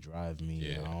that shit drive me.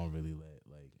 Yeah. I don't really let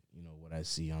what I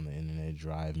see on the internet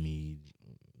drive me.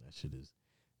 That shit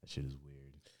is weird.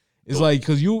 It's like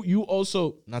because you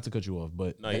also, not to cut you off,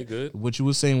 but no, you're good. What you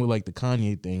were saying with like the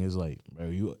Kanye thing is like, bro,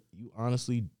 you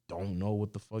honestly don't know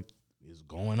what the fuck is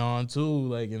going on too,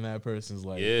 like in that person's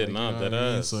life. Yeah, like, nah, that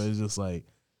ass. So it's just like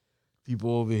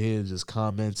people over here just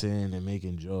commenting and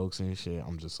making jokes and shit.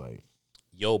 I'm just like,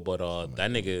 yo, but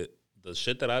that nigga, the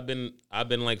shit that I've been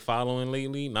like following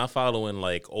lately, not following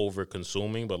like over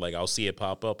consuming, but like I'll see it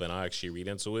pop up and I actually read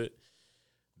into it.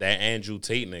 That Andrew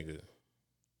Tate nigga.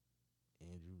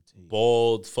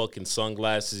 Bald fucking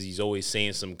sunglasses. He's always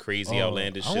saying some crazy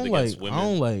outlandish shit against women. I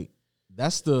don't like.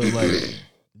 That's the like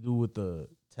dude with the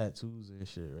tattoos and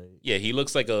shit, right? Yeah, he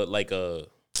looks like he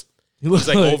looks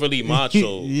like overly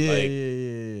macho.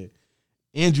 Yeah.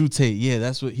 Andrew Tate, yeah,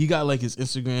 that's what he got. Like his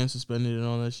Instagram suspended and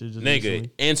all that shit. Just nigga,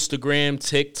 recently. Instagram,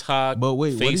 TikTok, but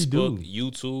wait, Facebook,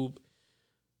 YouTube.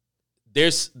 They're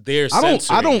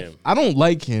censoring him. I don't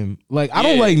like him. Like I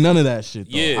don't like none of that shit.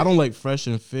 Though. Yeah. I don't like Fresh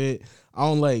and Fit. I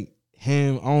don't like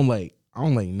him. I don't like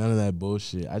none of that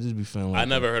bullshit. I just be feeling like I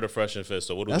never heard of Fresh and Fit.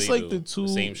 So what do that's they like do? The two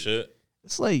same shit.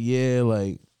 It's like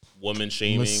like woman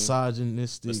shaming,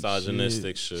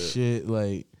 misogynistic shit.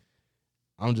 Like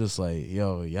I'm just like,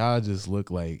 yo, y'all just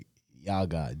look like y'all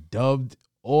got dubbed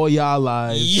all y'all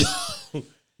lives.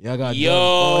 Y'all got dubbed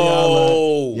all y'all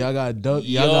lives. Y'all got dubbed.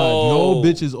 Y'all got no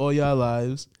bitches all y'all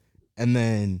lives, and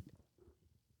then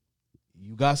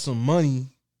you got some money,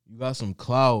 you got some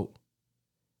clout.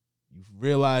 You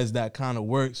realize that kind of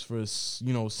works for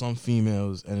some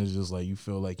females, and it's just like you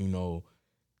feel like the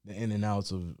in and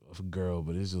outs of a girl,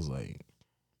 but it's just like,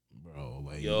 bro,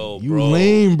 like you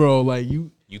lame, bro. Like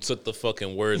you took the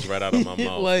fucking words right out of my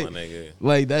mouth, like, my nigga.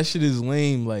 Like that shit is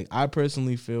lame. Like I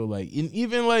personally feel like, and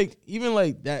even like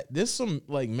that. There's some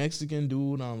like Mexican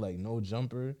dude on like No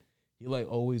Jumper. He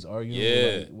like always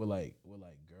arguing with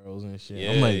girls and shit.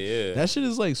 I'm like, that shit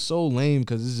is like so lame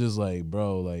because it's just like,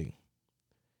 bro, like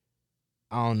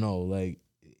I don't know, like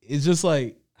it's just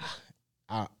like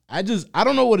I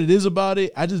don't know what it is about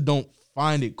it. I just don't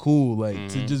find it cool, like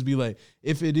to just be like,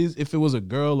 if it was a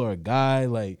girl or a guy,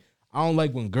 like I don't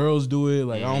like when girls do it,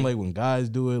 like I don't like when guys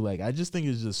do it, like I just think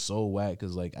it's just so whack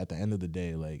because like at the end of the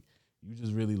day, like you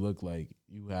just really look like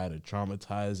you had a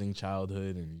traumatizing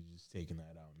childhood and you're just taking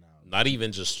that out now. Not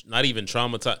even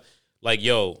traumatized. Like,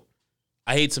 yo,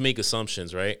 I hate to make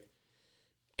assumptions, right?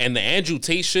 And the Andrew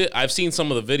Tate shit, I've seen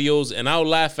some of the videos, and I'll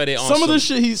laugh at it. Some of the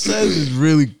shit he says is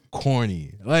really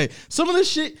corny. Like some of the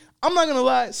shit, I'm not gonna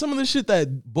lie. Some of the shit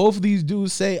that both of these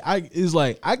dudes say, I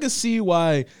could see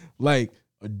why like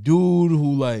a dude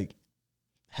who like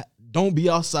don't be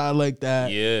outside like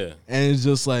that. Yeah, and it's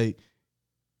just like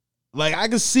I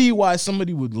could see why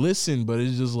somebody would listen, but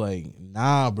it's just like,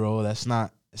 nah, bro, it's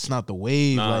not the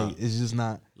wave. Nah. Like it's just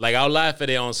not. Like I'll laugh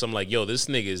at it on some like, yo, this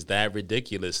nigga is that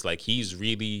ridiculous. Like he's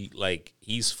really like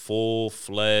he's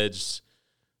full-fledged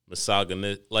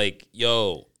misogynist. Like,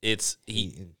 yo, it's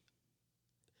he.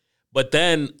 But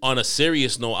then on a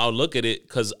serious note, I'll look at it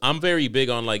because I'm very big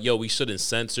on like, yo, we shouldn't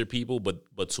censor people,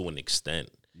 but to an extent.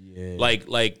 Yeah.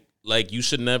 Like you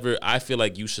should never. I feel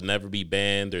like you should never be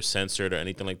banned or censored or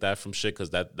anything like that from shit because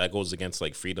that goes against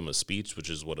like freedom of speech, which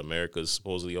is what America is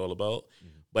supposedly all about.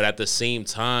 Mm-hmm. But at the same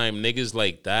time, niggas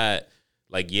like that,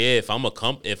 like yeah, if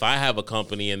I have a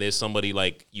company and there's somebody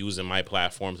like using my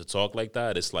platform to talk like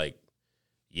that, it's like,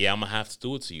 yeah, I'm gonna have to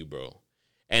do it to you, bro.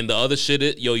 And the other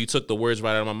shit, you took the words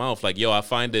right out of my mouth. Like, yo, I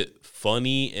find it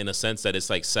funny in a sense that it's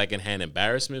like secondhand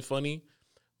embarrassment funny,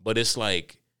 but it's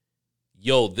like,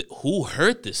 yo, who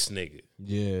hurt this nigga?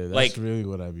 Yeah, that's Like, really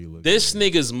what I be looking. This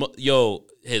nigga's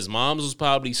his mom's was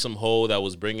probably some hoe that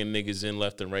was bringing niggas in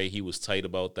left and right. He was tight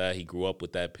about that. He grew up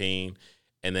with that pain,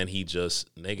 and then he just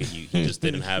he just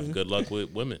didn't have good luck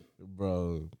with women.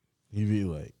 Bro, he be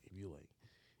like,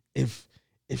 if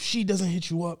she doesn't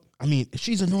hit you up, I mean, if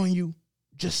she's annoying you,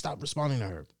 just stop responding to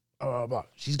her.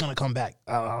 She's gonna come back.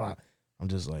 I'm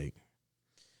just like,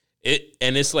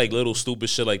 it's like little stupid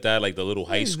shit like that, like the little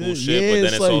high school yeah, shit, but then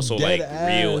it's like also like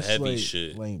dead real ass, heavy like,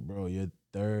 shit. Like, bro, you're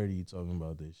 30 talking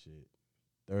about this shit.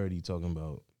 30 talking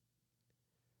about.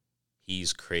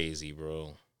 He's crazy,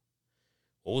 bro.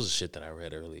 What was the shit that I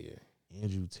read earlier?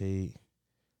 Andrew Tate.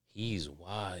 He's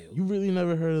wild. You really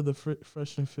never heard of the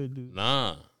Fresh and Fit dude?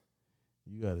 Nah.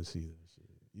 You gotta see that shit.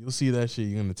 You'll see that shit.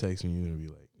 You're gonna text me. You're gonna be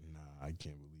like, nah, I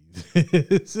can't believe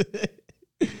this.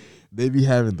 They be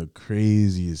having the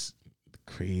craziest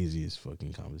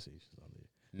fucking conversations on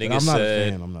there. Nigga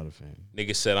said, I'm not a fan.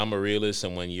 Nigga said, I'm a realist,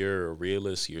 and when you're a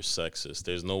realist, you're sexist.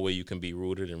 There's no way you can be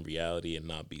rooted in reality and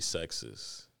not be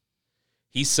sexist.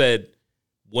 He said,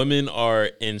 women are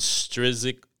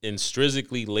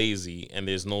intrinsically lazy, and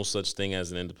there's no such thing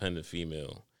as an independent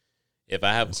female. If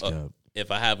I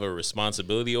have a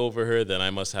responsibility over her, then I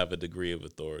must have a degree of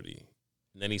authority.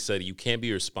 And then he said, you can't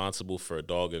be responsible for a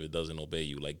dog if it doesn't obey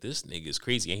you. Like, this nigga is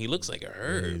crazy. And he looks like a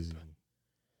herb.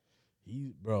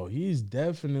 He's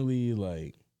definitely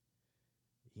like,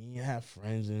 he ain't have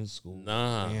friends in school.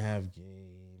 Nah. He ain't have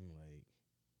game. Like,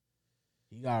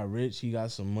 he got rich, he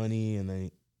got some money, and then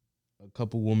a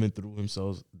couple women threw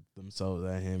themselves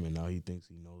at him, and now he thinks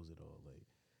he knows it all. Like,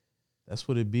 that's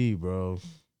what it be, bro.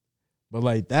 But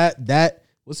like that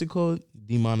what's it called?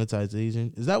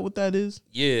 Demonetization. Is that what that is?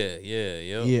 Yeah.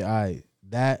 Yeah,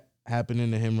 that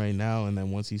happening to him right now, and then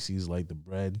once he sees like the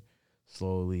bread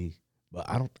slowly, but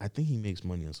I think he makes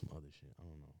money on some other shit. I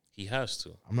don't know. He has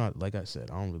to. I'm not, like I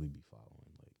said, I don't really be following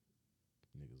like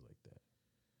niggas like that.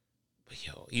 But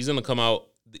yo, he's gonna come out.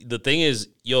 The thing is,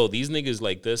 yo, these niggas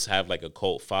like this have like a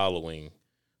cult following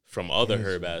from other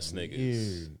herb ass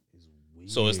niggas.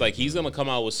 So it's like he's gonna come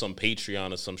out with some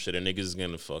Patreon or some shit, and niggas is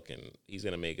gonna he's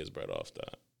gonna make his bread off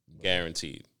that,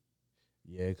 guaranteed.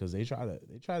 Yeah, because they try to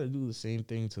do the same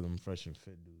thing to them Fresh and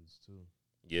Fit dudes too.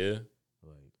 Yeah,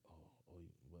 like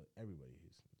but everybody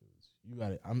hates them dudes. You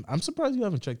got it. I'm surprised you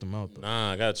haven't checked them out though.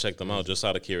 Nah, I gotta check them out just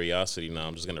out of curiosity. Now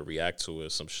I'm just gonna react to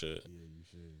it, some shit. Yeah, you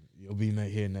should. You'll be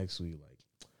here next week, like.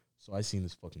 So I seen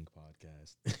this fucking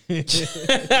podcast.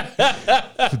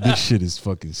 This shit is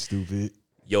fucking stupid.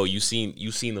 Yo, you seen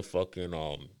the fucking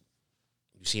you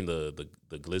seen the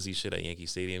glizzy shit at Yankee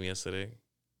Stadium yesterday?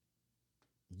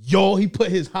 Yo, he put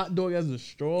his hot dog as a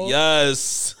straw.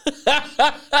 Yes.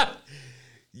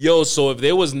 Yo, so if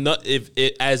there was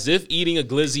as if eating a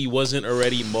glizzy wasn't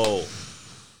already Mo.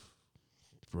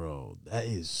 Bro, that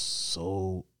is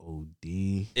so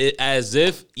OD. As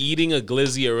if eating a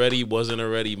glizzy wasn't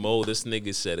already Mo. This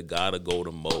nigga said, gotta go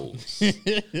to Mo's.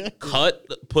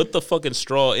 Put the fucking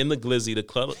straw in the glizzy to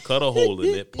cut a hole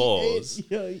in it. Pause.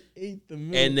 He ate the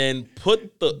milk. And then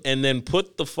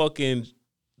put the fucking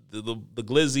the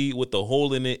glizzy with the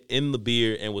hole in it in the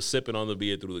beer and was sipping on the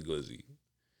beer through the glizzy.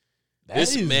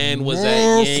 This man was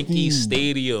at Yankee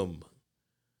Stadium.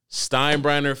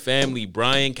 Steinbrenner family,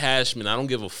 Brian Cashman. I don't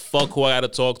give a fuck who I got to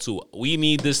talk to. We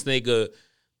need this nigga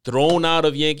thrown out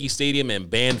of Yankee Stadium and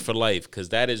banned for life because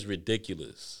that is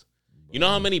ridiculous. You know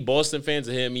how many Boston fans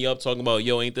are hitting me up talking about,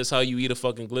 yo, ain't this how you eat a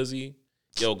fucking glizzy?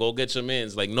 Yo, go get your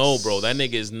mans. Like, no, bro, that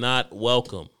nigga is not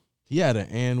welcome. He had an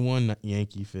and one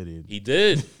Yankee fitted. He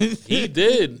did. He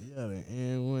did. He had an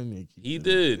and one Yankee. He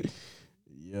did.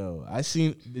 Yo,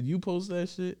 did you post that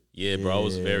shit? Yeah, bro, I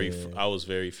was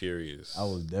very furious. I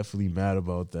was definitely mad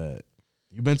about that.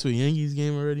 You been to a Yankees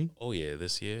game already? Oh yeah,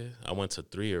 this year I went to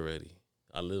 3 already.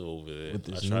 I live over there. With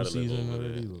this I try new to live season over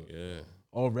already? there. Yeah,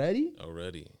 Already.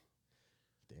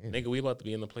 Damn. Nigga, we about to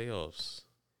be in the playoffs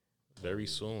very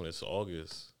soon. It's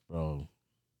August, bro.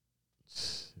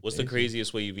 What's the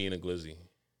craziest way you be in a glizzy?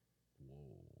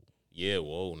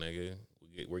 Whoa, nigga,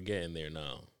 we're getting there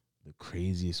now. The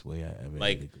craziest way I ever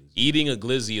like ate a glizzy. Eating a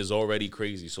glizzy is already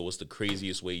crazy. So what's the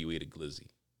craziest way you ate a glizzy?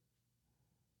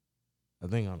 I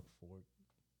think on a fork.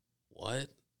 What?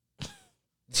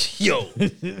 Yo.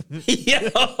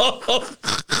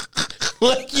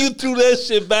 Like you threw that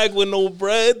shit back with no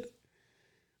bread?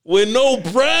 With no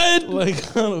bread?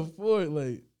 Like on a fork,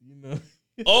 like, you know.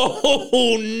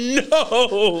 Oh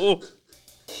no.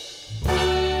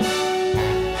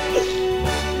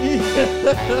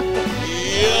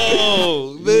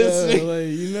 Yo, this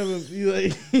like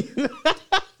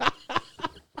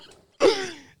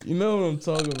you know what I'm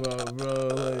talking about, bro.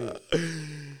 Like,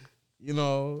 you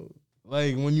know,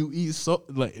 like when you eat so,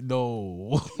 like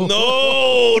no,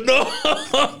 No,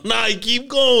 nah, keep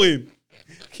going.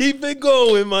 Keep it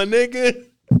going, my nigga.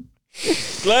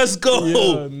 Let's go.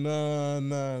 yeah,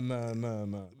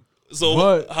 nah. So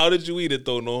But how did you eat it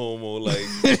though? No homo, like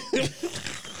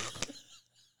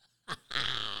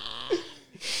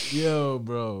yo,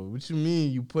 bro, what you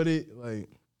mean? You put it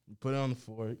on the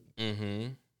fork,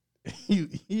 you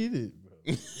eat it,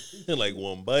 bro. like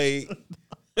one bite.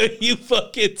 You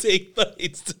fucking take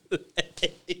bites to that.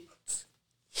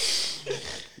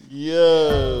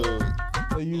 Yo.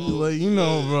 You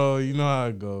know, bro. You know how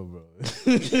it go, bro.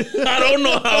 I don't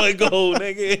know how it go,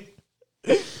 nigga.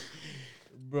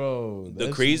 Bro,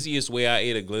 The craziest way I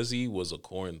ate a glizzy was a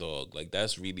corn dog. Like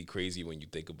that's really crazy when you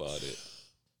think about it.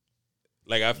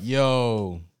 Like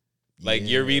yo, like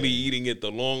you're really eating it the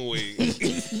long way.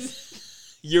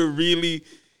 You're really,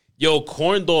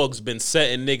 corn dogs been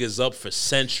setting niggas up for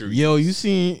centuries. Yo, you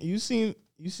seen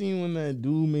when that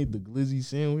dude made the glizzy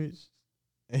sandwich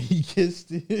and he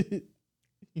kissed it?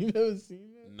 You never seen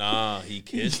that? Nah, he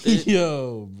kissed it.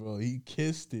 Yo, bro, he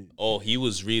kissed it. Oh, he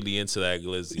was really into that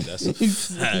glizzy. That's a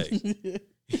fact.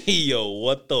 Yo,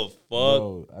 what the fuck?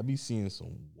 Bro, I be seeing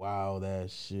some wild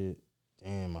ass shit.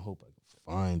 Damn, I hope I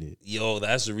can find it. Yo,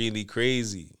 that's really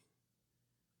crazy.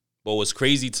 But what's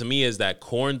crazy to me is that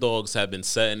corn dogs have been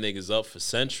setting niggas up for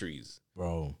centuries.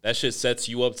 Bro, That shit sets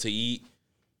you up to eat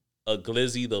a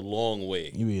glizzy the long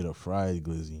way. you ate a fried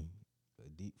glizzy.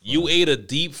 You ate a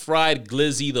deep fried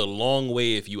glizzy the long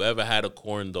way if you ever had a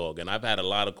corn dog. And I've had a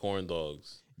lot of corn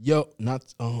dogs. Yo,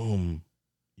 not you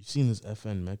seen this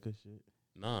FN Mecca shit?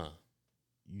 Nah.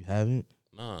 You haven't?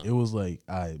 Nah. It was like,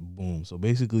 all right, boom. So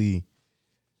basically,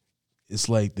 it's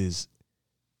like this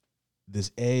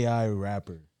AI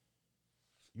rapper.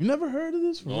 You never heard of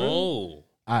this? For real? No. All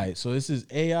right, so this is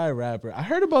AI rapper. I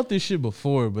heard about this shit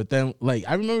before, but then like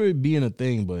I remember it being a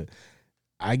thing, but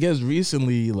I guess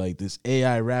recently like this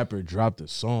AI rapper dropped a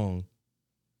song.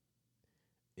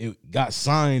 It got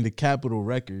signed to Capitol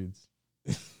Records.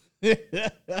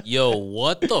 Yo,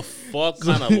 what the fuck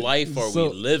kind of life are we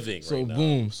living right now? So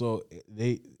boom, so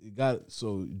they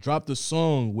dropped a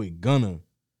song with Gunna.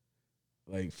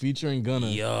 Like featuring Gunna.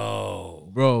 Yo.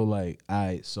 Bro, like,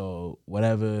 so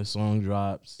whatever song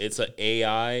drops. It's an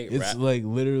AI It's rap. like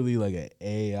literally like an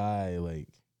AI, like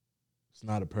it's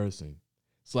not a person.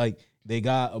 It's like they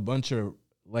got a bunch of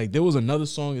like there was another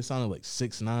song that sounded like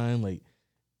 6ix9ine, like,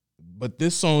 but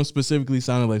this song specifically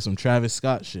sounded like some Travis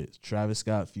Scott shit. Travis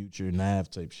Scott, Future, Nav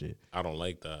type shit. I don't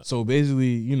like that. So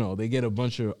basically, they get a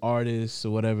bunch of artists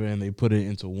or whatever and they put it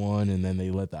into one and then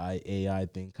they let the AI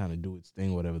thing kind of do its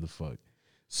thing, whatever the fuck.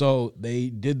 So they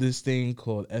did this thing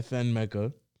called FN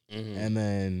Mecca, and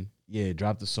then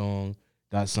dropped the song,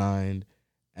 got signed,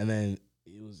 and then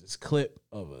it was this clip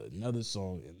of another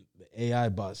song, and the AI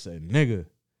bot said "nigga."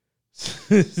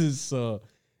 So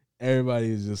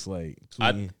everybody is just like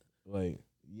tweeting,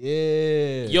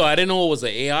 yeah. Yo, I didn't know it was an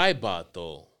AI bot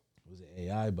though. It was an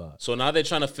AI bot. So now they're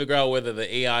trying to figure out whether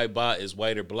the AI bot is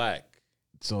white or black.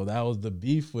 So that was the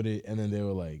beef with it, and then they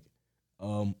were like,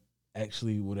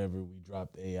 actually, whatever, we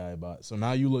dropped the AI bot. So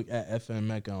now you look at FN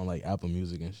Mecca on like Apple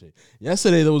Music and shit.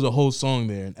 Yesterday there was a whole song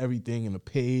there and everything, and a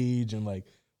page and like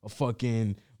a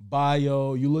fucking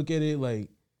bio. You look at it like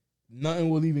nothing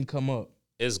will even come up.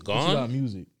 It's But gone. you got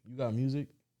music. You got music.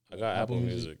 I got Apple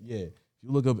Music. Yeah. If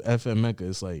you look up FN Mecca,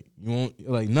 it's like you won't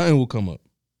like nothing will come up.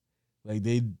 Like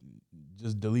they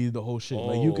just deleted the whole shit.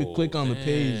 Like you could click on the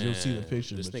page, you'll see the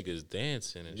picture. This but nigga's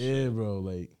dancing and yeah, shit. bro.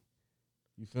 Like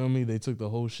you feel me? They took the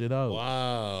whole shit out.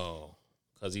 Wow.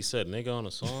 Cause he said nigga on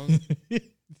a song.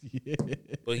 Yeah.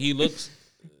 But he looks.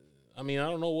 I mean, I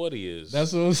don't know what he is.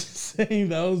 That's what I was saying.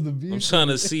 That was the beef. I'm trying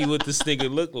to see what this nigga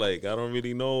look like. I don't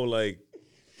really know. Like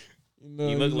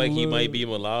he look like he might be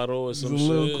mulatto or some shit. A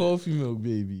little shit. coffee milk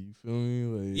baby. You feel me?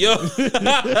 Like Yo.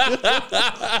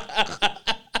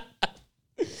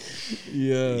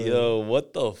 yeah. Yo,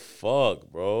 what the fuck,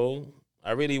 bro?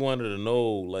 I really wanted to know,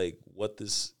 like, what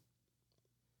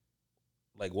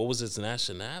was his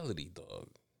nationality, dog?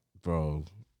 Bro.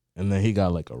 And then he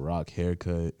got like a rock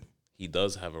haircut. He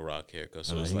does have a rock haircut,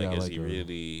 so And it's he like, got is like he a-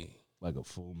 really? Like a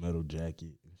full metal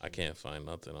jacket. I can't find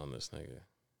nothing on this nigga.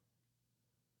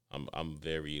 I'm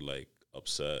very like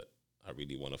upset. I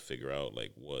really want to figure out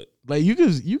like what. Like you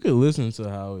could listen to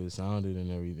how it sounded and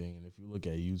everything. And if you look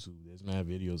at YouTube, there's mad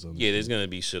videos on Yeah, there's gonna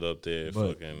be shit up there.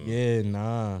 But Fucking yeah,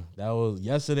 nah. That was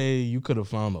yesterday. You could have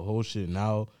found the whole shit.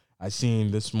 Now I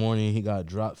seen this morning he got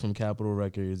dropped from Capitol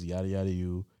Records. Yada yada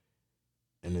you,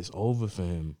 and it's over for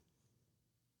him.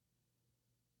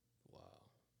 Wow.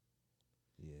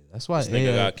 Yeah, That's why This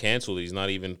nigga got canceled. He doesn't. He's not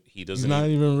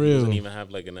even He real. doesn't even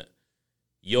have like an.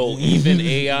 Yo, even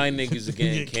AI niggas are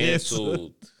getting Get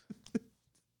canceled.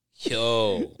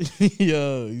 Yo,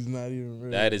 Yo, he's not even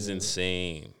real. that is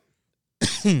insane.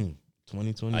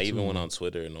 2022. I even went on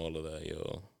Twitter and all of that,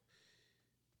 yo.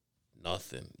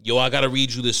 Nothing. Yo, I gotta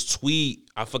read you this tweet.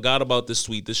 I forgot about this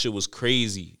tweet. This shit was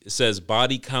crazy. It says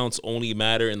body counts only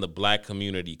matter in the black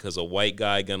community because a white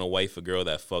guy gonna wife a girl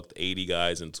that fucked 80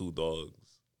 guys and 2 dogs.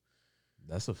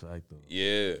 That's a fact, though.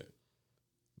 Yeah.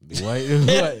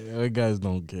 White guys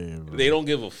don't care, bro. They don't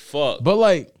give a fuck. But,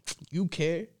 like, you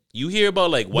care? You hear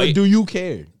about like white. But do you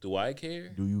care? Do I care?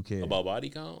 Do you care? About body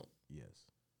count? Yes.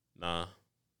 Nah.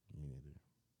 Me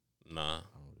neither. Nah. I don't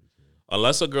really care.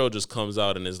 Unless a girl just comes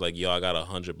out and is like, yo, I got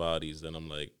 100 bodies, then I'm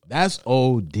like. That's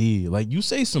OD. Like, you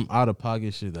say some out of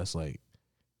pocket shit that's like.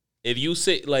 If you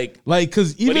say like,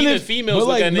 cause even if if females but look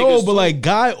like at no, niggas but too. like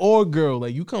guy or girl,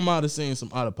 like you come out of saying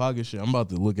some out of pocket shit, I'm about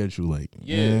to look at you like,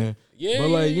 Yeah. But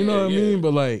like, you know what I mean?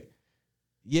 But like,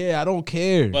 yeah, I don't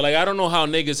care. But like, I don't know how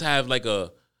niggas have like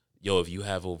if you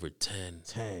have over 10,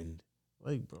 10.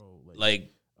 Like, bro,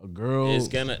 like a girl it's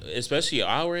gonna, especially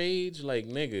our age, like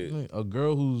nigga. like, a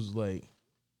girl who's like,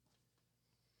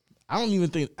 I don't even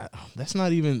think that's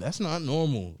not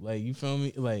normal. Like, you feel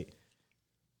me? Like,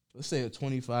 let's say a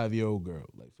 25-year-old girl,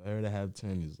 like for her to have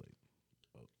 10 is like,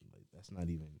 that's not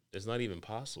even. It's not even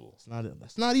possible.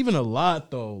 That's not even a lot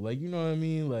though. Like, you know what I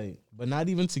mean? Like, but not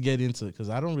even to get into it because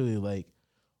I don't really like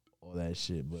all that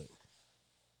shit. But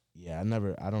yeah,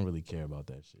 I don't really care about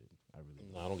that shit.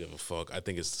 I don't give a fuck. I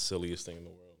think it's the silliest thing in the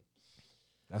world.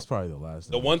 That's probably the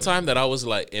last. The one time that I was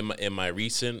like in my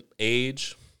recent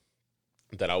age,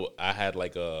 that I had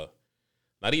like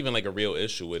not even like a real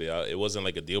issue with it. It wasn't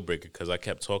like a deal breaker because I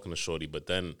kept talking to Shorty. But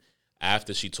then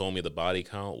after she told me the body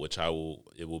count, which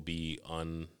it will be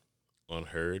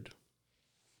unheard.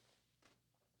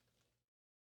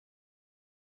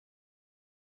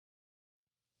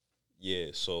 Yeah,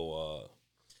 so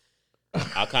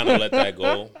I kind of let that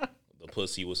go. The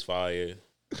pussy was fire.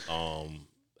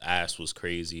 Ass was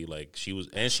crazy. Like she was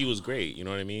great, you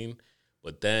know what I mean?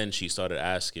 But then she started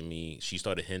asking me, she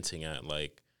started hinting at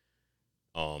like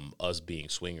us being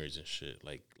swingers and shit,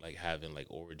 like having like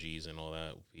orgies and all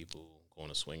that, people going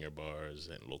to swinger bars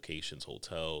and locations,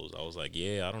 hotels. I was like,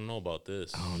 yeah, I don't know about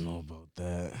this. I don't know about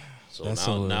that.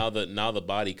 So now the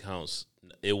body counts,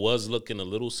 it was looking a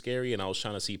little scary and I was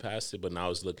trying to see past it, but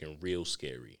now it's looking real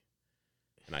scary.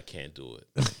 And I can't do it.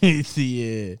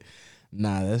 Yeah.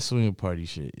 Nah, that swinger party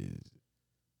shit is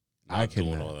I can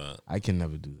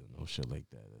never do no shit like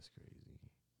that. That's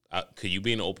crazy. Could you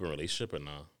be in an open relationship or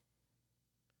not?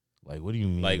 Like, what do you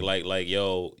mean? Like,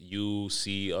 yo, you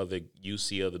see other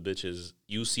bitches,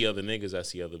 you see other niggas, I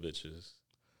see other bitches.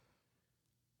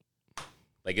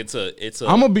 Like it's a.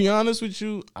 I'm gonna be honest with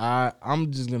you.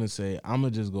 I'm just gonna say I'm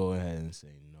gonna just go ahead and say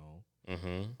no.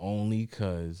 Mm-hmm. Only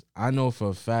cause I know for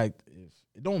a fact if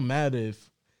it don't matter if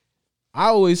I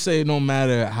always say it don't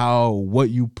matter what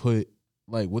you put,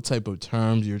 like what type of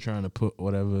terms you're trying to put,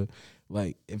 whatever.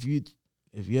 Like if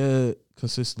you're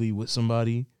consistently with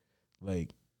somebody, like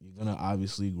you're gonna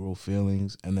obviously grow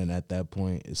feelings, and then at that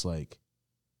point it's like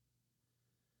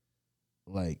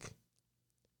I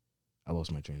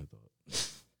lost my train of thought.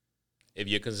 If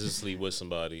you're consistently with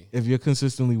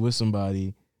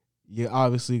somebody, you're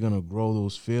obviously gonna grow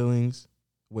those feelings.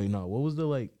 Wait, no, what was the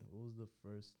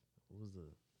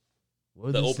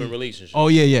open relationship? Oh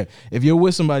yeah. If you're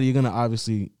with somebody, you're gonna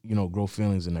obviously, grow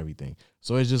feelings and everything.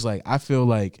 So it's just like I feel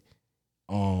like,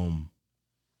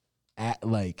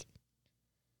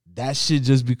 that shit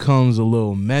just becomes a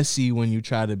little messy when you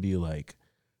try to be like,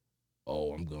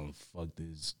 oh, I'm gonna fuck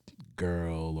this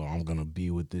girl or I'm gonna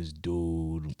be with this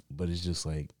dude, but it's just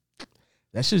like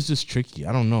that shit's just tricky.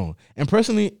 I don't know. And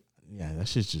personally, yeah, that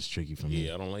shit's just tricky for me.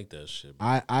 Yeah, I don't like that shit.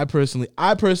 Bro. I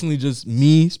personally just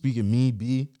me,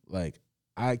 like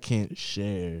I can't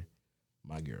share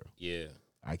my girl. Yeah.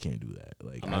 I can't do that.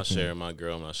 Like I'm not sharing my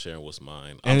girl. I'm not sharing what's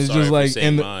mine. And I'm it's sorry just for like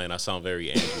saying mine. I sound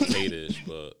very Andrew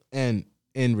but in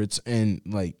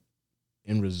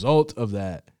result of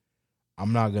that,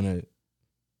 I'm not gonna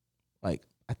like.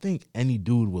 I think any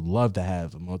dude would love to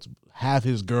have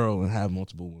his girl and have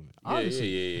multiple women.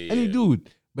 Honestly, any dude.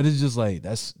 But it's just like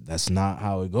that's not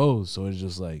how it goes. So it's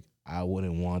just like I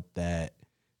wouldn't want that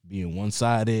being one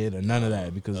sided or none of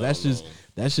that because that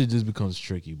shit just becomes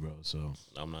tricky, bro. So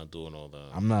I'm not doing all that.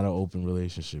 I'm not an open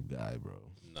relationship guy, bro.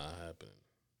 Not happening.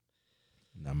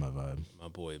 Not my vibe. My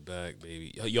boy back,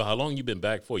 baby. Yo, how long you been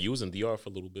back for? You was in DR for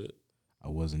a little bit. I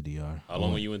was in DR. How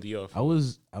long were you in DR for? I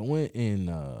went in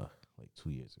like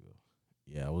 2 years ago.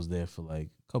 Yeah, I was there for like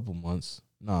a couple months.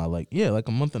 Nah, like like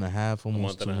a month and a half, A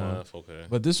almost month and 2 a months. half. Okay.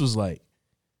 But this was like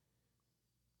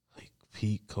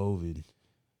peak COVID.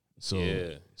 So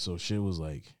Yeah. so shit was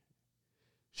like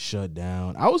shut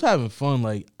down. I was having fun.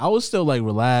 Like I was still like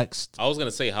relaxed. I was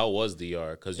gonna say, how was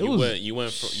DR? Because It you was went, you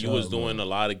was shut, doing bro. a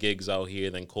lot of gigs out here.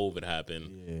 Then COVID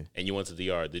happened, Yeah. and you went to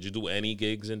DR. Did you do any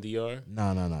gigs in DR?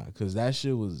 Nah. Cause that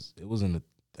shit was it wasn't a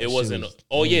that It shit wasn't. was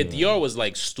Oh yeah, dangerous. DR was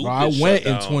like stupid. Bro, I went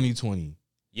in shutdown. 2020.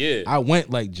 Yeah. I went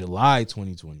like July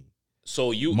 2020.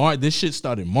 So you. This shit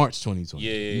started March 2020.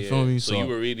 Yeah. You feel me? So you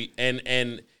were really and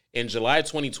in July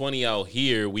 2020 out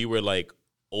here, we were like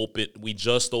open. We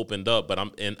just opened up, but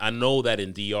I know that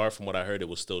in DR, from what I heard, it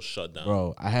was still shut down.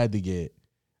 Bro, I had to get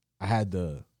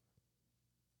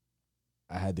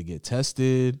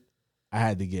tested. I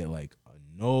had to get like a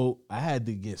note. I had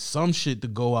to get some shit to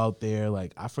go out there.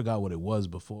 Like I forgot what it was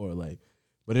before. Like,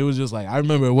 but it was just like I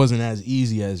remember it wasn't as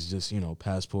easy as just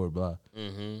passport blah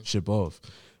ship off.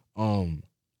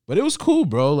 But it was cool,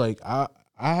 bro. Like I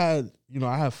had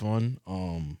I had fun.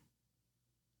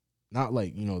 Not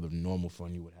like the normal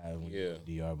fun you would have when you go to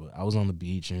DR, but I was on the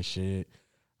beach and shit.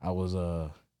 I was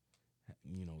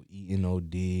eating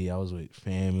OD. I was with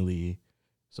family.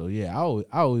 So yeah, I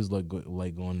always like going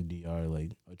to DR.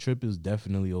 Like a trip is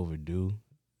definitely overdue.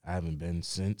 I haven't been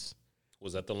since.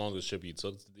 Was that the longest trip you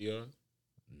took to DR?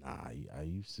 Nah, I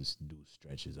used to do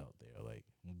stretches out there. Like,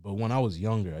 but when I was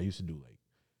younger, I used to do like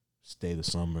stay the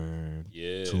summer,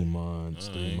 2 months,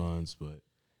 3 months. But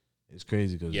it's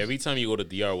crazy because every time you go to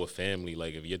DR with family,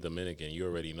 like if you're Dominican, you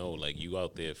already know like you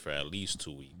out there for at least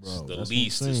 2 weeks. Bro, the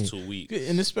least is 2 weeks,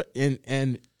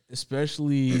 and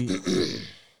especially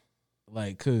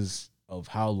like because of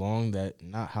how long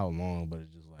not how long, but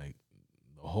it's just like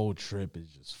the whole trip is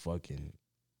just fucking.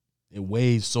 It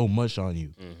weighs so much on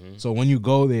you. Mm-hmm. So when you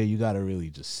go there, you gotta really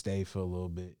just stay for a little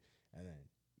bit and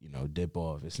then dip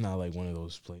off. It's not like one of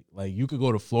those like you could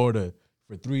go to Florida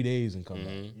for 3 days and come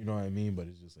back. You know what I mean? But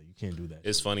it's just like you can't do that.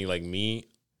 It's funny, like me,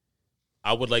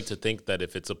 I would like to think that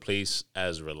if it's a place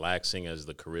as relaxing as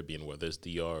the Caribbean, whether it's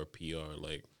DR or PR,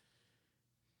 like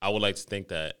I would like to think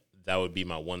that would be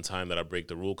my one time that I break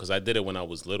the rule, because I did it when I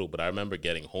was little, but I remember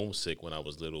getting homesick when I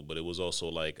was little. But it was also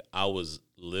like I was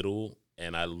little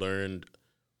and I learned.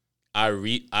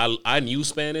 I knew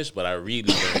Spanish, but I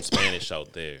really learned Spanish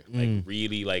out there. Like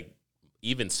really, like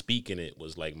even speaking it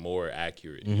was like more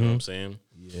accurate. You know what I'm saying?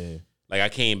 Yeah. Like I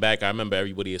came back, I remember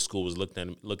everybody at school was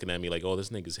looking at me like, "Oh, this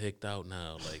nigga's hicked out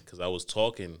now," like because I was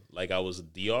talking like I was a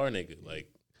DR nigga. Like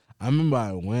I remember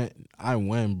I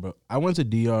went, bro. I went to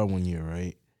DR one year,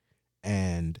 right?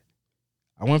 And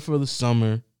I went for the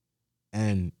summer,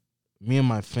 and me and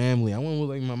my family, I went with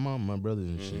like my mom, my brothers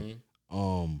and shit.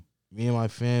 Me and my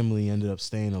family ended up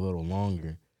staying a little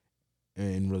longer.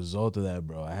 And result of that,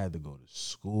 bro, I had to go to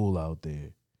school out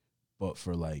there, but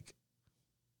for like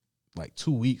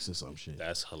 2 weeks or some shit.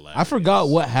 That's hilarious. I forgot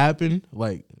what happened,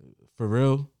 like for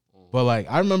real. But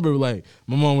like I remember, like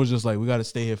my mom was just like, "We got to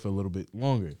stay here for a little bit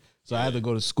longer." So I had to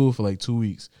go to school for like 2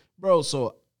 weeks, bro.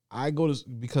 So I go to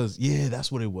because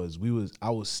that's what it was.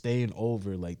 I was staying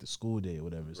over like the school day or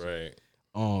whatever. So, Right.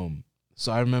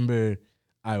 So I remember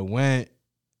I went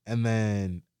and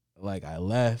then like I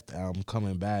left. And I'm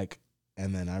coming back.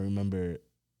 And then I remember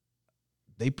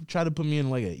they tried to put me in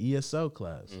like an ESL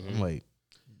class. I'm like,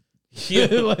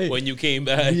 like, when you came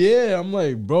back. Yeah, I'm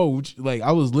like, bro, like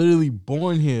I was literally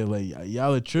born here. Like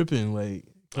y'all are tripping. Like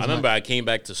I remember I came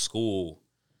back to school.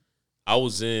 I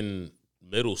was in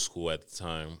middle school at the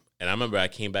time. And I remember I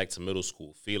came back to middle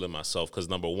school feeling myself. Because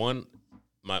number one,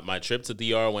 my trip to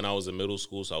DR when I was in middle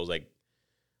school, so I was like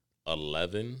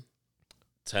 11,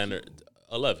 10 or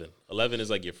 11. 11 is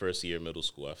like your first year of middle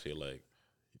school, I feel like.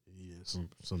 Yeah,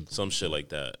 some shit like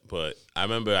that. But I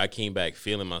remember I came back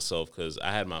feeling myself because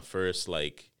I had my first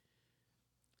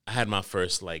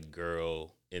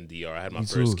girl in DR. I had my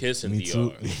first kiss in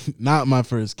DR. Not my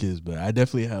first kiss, but I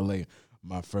definitely had like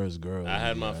my first girl. I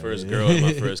had my first girl and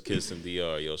my first kiss in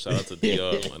DR. Yo, shout out to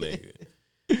DR, my nigga.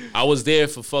 I was there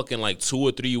for fucking like 2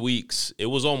 or 3 weeks. It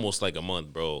was almost like a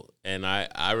month, bro. And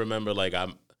I remember like I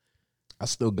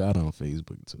still got her on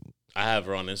Facebook too. I have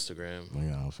her on Instagram. I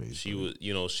got her on Facebook.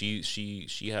 She was,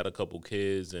 she had a couple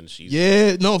kids and she's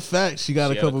no fact. She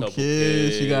got a couple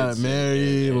kids. She got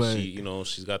married. And like she,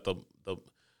 she's got the.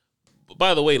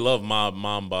 By the way, love my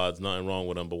mom bods. Nothing wrong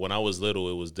with them. But when I was little,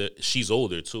 it was she's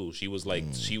older too. She was like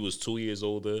she was 2 years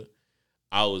older.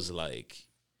 I was like,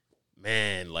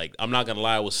 man, like I'm not gonna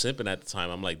lie, I was simping at the time.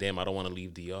 I'm like, damn, I don't want to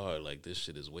leave DR. Like this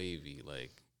shit is wavy.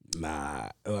 Like Nah,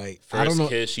 like I don't First know.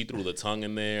 kiss, she threw the tongue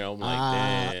in there. I'm like,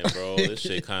 Ah. damn, bro, this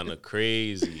shit kind of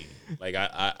crazy. Like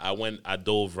I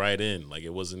dove right in. Like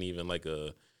it wasn't even like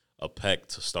a peck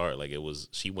to start. Like it was,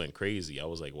 she went crazy. I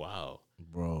was like, wow.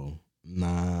 Bro,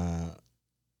 nah.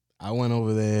 I went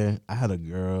over there. I had a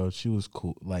girl. She was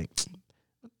cool. Like,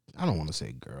 I don't want to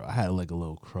say girl. I had like a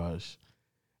little crush.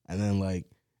 And then like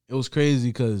it was crazy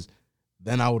because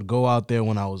then I would go out there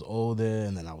when I was older,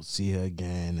 and then I would see her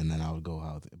again, and then I would go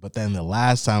out there. But then the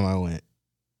last time I went,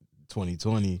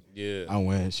 2020, Yeah. I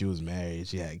went. She was married.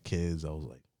 She had kids. I was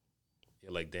like,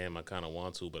 You're like, damn, I kind of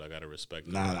want to, but I gotta respect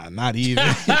it. nah, not even.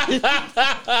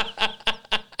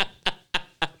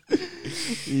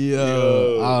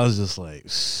 Yo, I was just like,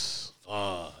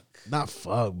 fuck. not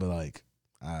fuck, but like,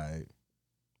 all right,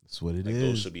 that's what it Like is.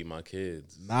 those should be my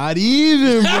kids. Not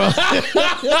even, bro.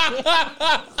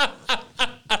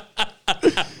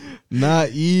 Not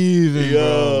even,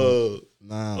 bro.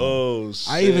 Nah. Oh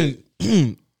shit. I even,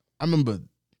 I remember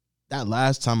that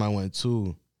last time I went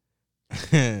too.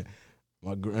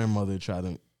 My grandmother tried to,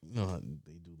 you know how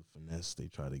they do the finesse. They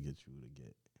try to get you to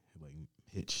get like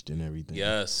hitched and everything.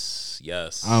 Yes.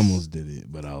 I almost did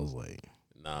it, but I was like,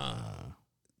 Nah.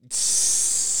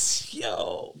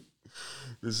 Yo.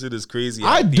 This shit is crazy.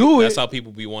 I do it. That's how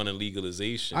people be wanting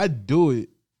legalization. I do it.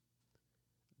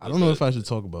 I don't know if I should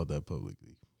talk about that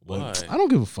publicly. Why? But I don't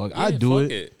give a fuck. I do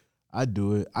fuck it. I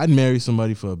do it. I'd marry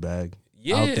somebody for a bag.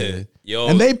 Yeah. Out there. Yo.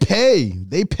 And they pay.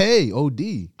 They pay.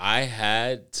 OD.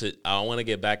 I want to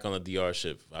get back on the DR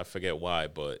ship. I forget why,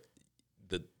 but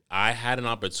I had an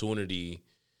opportunity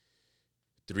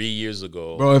 3 years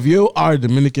ago. Bro, if you are a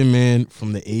Dominican man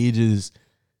from the ages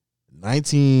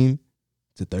 19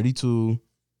 to 32,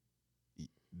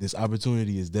 this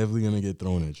opportunity is definitely going to get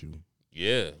thrown at you.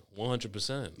 Yeah,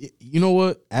 100%. You know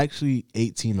what? Actually,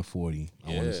 18 to 40, I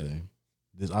want to say.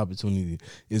 This opportunity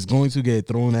is going to get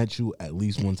thrown at you at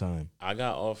least one time. I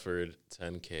got offered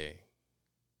 $10K.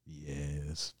 Yeah,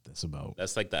 that's about.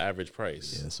 That's like the average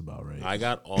price. Yeah, that's about right. I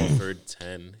got offered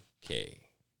 $10K.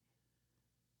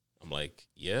 I'm like,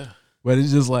 yeah. But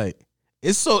it's just like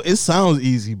it sounds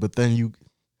easy, but then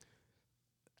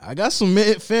I got some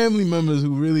family members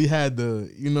who really had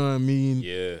you know what I mean?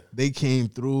 Yeah. They came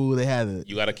through. They had to.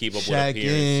 You got to keep up with shack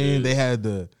appearances. in. They had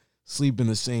to sleep in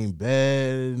the same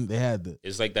bed. They had to.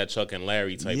 It's like that Chuck and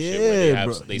Larry type shit where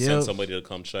they bro. send somebody to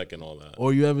come check and all that.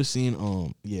 Or you ever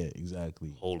seen yeah,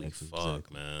 exactly. Holy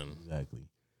fuck, man.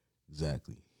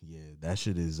 Exactly. Yeah, that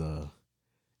shit is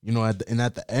you know, at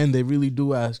the end they really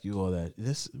do ask you all that.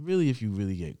 That's really if you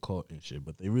really get caught and shit,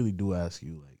 but they really do ask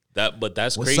you like that. But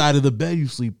that's what crazy. side of the bed you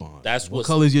sleep on. That's what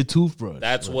color is your toothbrush.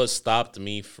 That's what stopped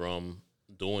me from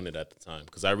doing it at the time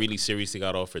because I really seriously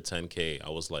got offered $10K.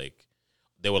 I was like,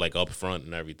 they were like up front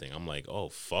and everything. I'm like, oh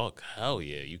fuck, hell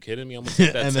yeah, you kidding me? I'm gonna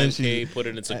take that $10K, put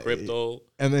it into crypto,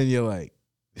 and then you're like,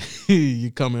 you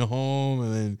coming home,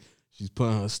 and then she's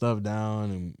putting her stuff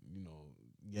down, and you know,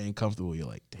 getting comfortable. You're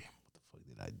like, damn.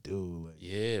 I do. Like,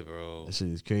 yeah, bro. That shit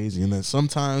is crazy. And then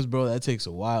sometimes, bro, that takes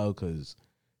a while because,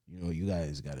 you know, you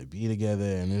guys got to be together.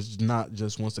 And it's not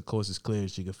just once the coast is clear,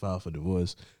 she can file for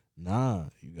divorce. Nah,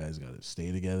 you guys got to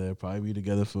stay together, probably be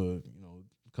together for, you know,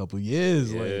 a couple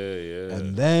years. Yeah, like, yeah.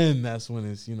 And then that's when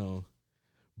it's, you know,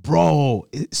 bro,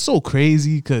 it's so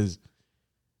crazy because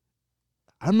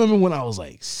I remember when I was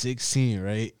like 16,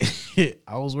 right?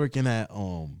 I was working at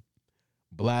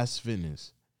Blast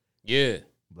Fitness. Yeah.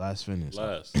 Blast Fitness.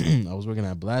 Blast. I was working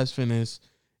at Blast Fitness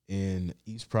in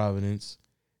East Providence,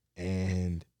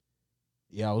 and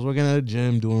yeah, I was working at a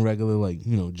gym doing regular, like,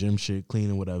 you know, gym shit,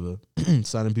 cleaning, whatever,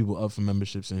 signing people up for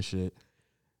memberships and shit.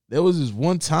 There was this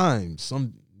one time,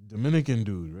 some Dominican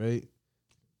dude, right?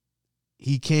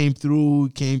 He came through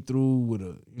with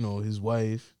a, you know, his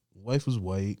wife. Wife was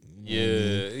white.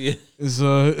 Yeah.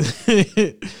 So,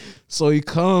 so he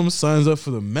comes, signs up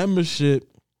for the membership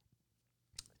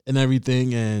and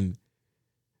everything, and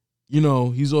you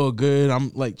know, he's all good.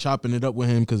 I'm like chopping it up with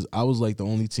him because I was like the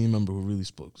only team member who really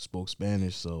spoke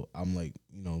Spanish. So I'm like,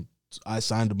 you know, I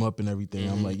signed him up and everything.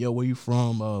 I'm like, yo, where you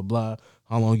from? Blah.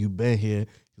 How long you been here?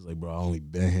 He's like, bro, I only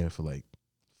been here for like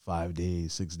 5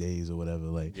 days, 6 days or whatever.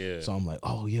 Like, yeah. So I'm like,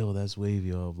 oh, yo, that's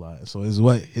wavy, blah. So his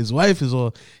wife is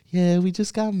all, yeah, we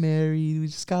just got married, we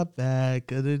just got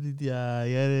back, yeah.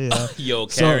 Yo,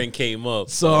 Karen came up.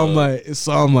 So I'm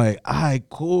like, all right,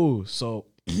 cool. So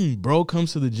bro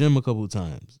comes to the gym a couple of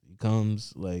times. He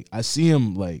comes, like, I see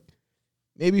him like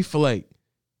maybe for like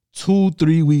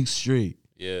 2-3 weeks straight.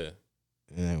 Yeah.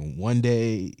 And then one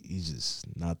day he's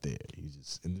just not there.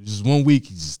 In just 1 week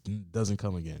he just doesn't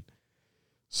come again.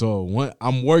 So when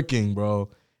I'm working, bro,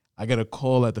 I get a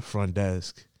call at the front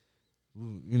desk.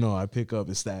 you know, I pick up.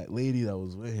 It's that lady that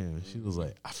was with him. She was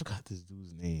like, I forgot this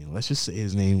dude's name. Let's just say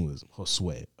his name was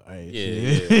Josue. All right.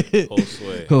 Yeah.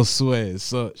 Josue. Josue.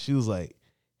 So she was like,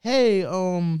 hey,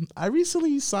 I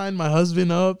recently signed my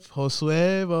husband up,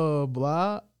 Josue,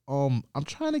 blah. I'm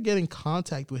trying to get in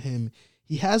contact with him.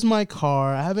 He has my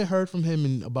car. I haven't heard from him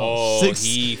in about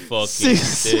he fucking did.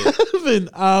 7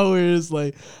 hours.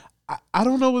 Like, I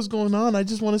don't know what's going on. I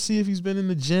just want to see if he's been in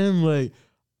the gym. Like,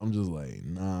 I'm just like,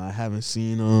 nah, I haven't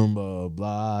seen him, blah,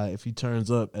 blah. If he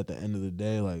turns up at the end of the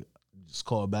day, like, just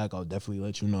call back. I'll definitely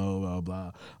let you know, blah,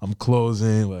 blah. I'm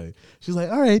closing. Like, she's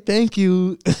like, all right, thank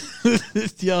you.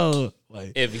 Yo,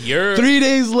 like, If you're 3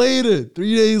 days later,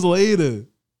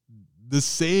 the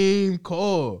same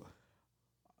call.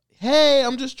 Hey,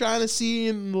 I'm just trying to see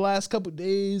in the last couple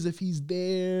days if he's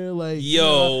there. Like,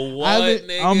 yo, you know, what,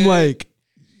 nigga? I'm like,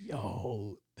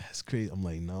 yo, that's crazy. I'm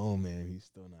like, no, man, he's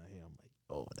still not here. I'm like,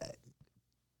 oh, that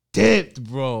dipped,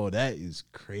 bro. That is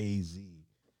crazy.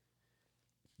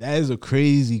 That is a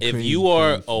crazy. If crazy, you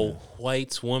are crazy a thing.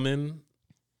 white woman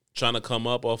trying to come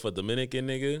up off a Dominican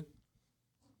nigga,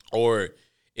 or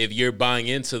if you're buying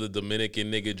into the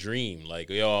Dominican nigga dream, like,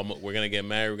 yo, we're going to get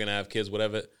married, we're going to have kids,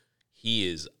 whatever, he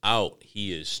is out.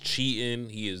 He is cheating.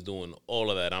 He is doing all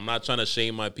of that. I'm not trying to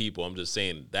shame my people. I'm just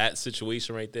saying that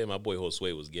situation right there, my boy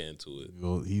Josue was getting to it.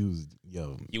 Yo, he was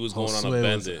going on a Josue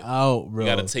bender. was out, bro. He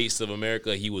got a taste of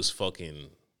America. He was fucking,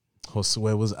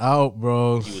 Josue was out,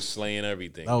 bro. he was slaying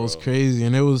everything. That was bro. crazy,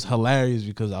 and it was hilarious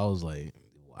because I was like,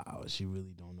 wow, she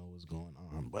really don't know what's going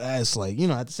on. But that's like, you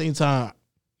know, at the same time,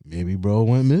 maybe bro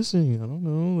went missing. I don't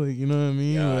know, like, you know what I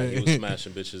mean? Yeah, like, he was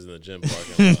smashing bitches in the gym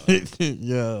parking lot.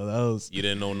 yeah, that was. You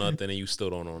didn't know nothing and you still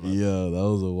don't know nothing. Yeah, that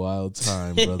was a wild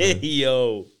time, brother.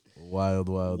 Yo, wild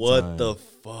time. what the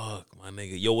fuck, my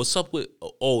nigga? Yo, what's up with?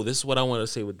 Oh, this is what I want to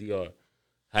say with DR.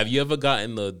 Have you ever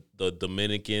gotten the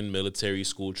Dominican military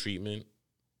school treatment?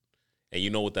 And you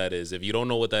know what that is. If you don't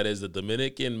know what that is, the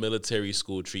Dominican military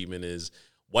school treatment is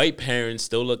white parents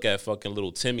still look at fucking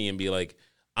little Timmy and be like,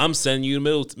 I'm sending you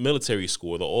to military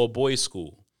school, the all-boys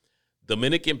school.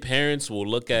 Dominican parents will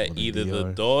look at either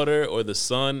the daughter or the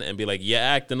son and be like, you're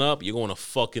acting up, you're going to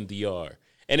fucking DR.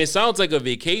 And it sounds like a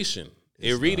vacation.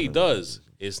 It really does.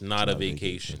 It's not a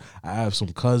vacation. I have some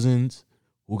cousins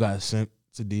who got sent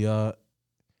to DR,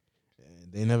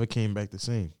 and they never came back the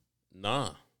same. Nah.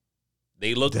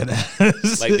 They look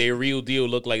like they real deal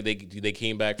look like they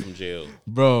came back from jail.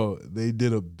 Bro, they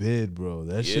did a bid, bro.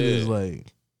 That shit is like...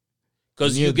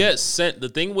 Because you get sent. The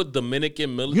thing with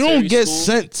Dominican military, you don't get school,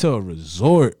 sent to a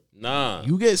resort. Nah,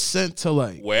 you get sent to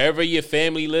like wherever your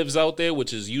family lives out there,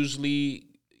 which is usually,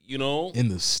 you know, in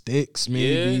the sticks,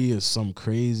 maybe, or some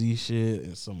crazy shit,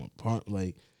 in some apartment.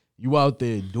 Like, you out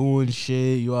there doing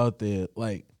shit. You out there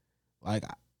like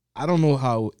I don't know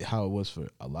how it was for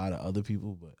a lot of other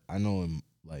people, but I know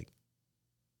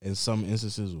in some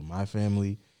instances with my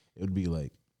family, it would be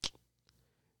like,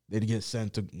 they'd get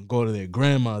sent to go to their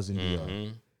grandma's in New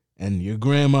York. And your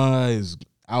grandma is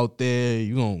out there,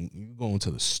 you going to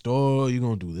the store, you're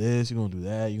going to do this, you're going to do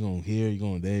that, you're going here, you're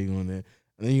going there, you're going there.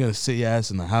 And then you're going to sit your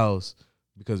ass in the house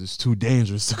because it's too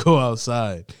dangerous to go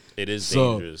outside. It is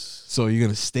dangerous. So you're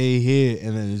going to stay here,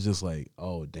 and then it's just like,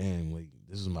 oh, damn, like,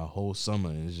 this is my whole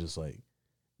summer. And it's just like,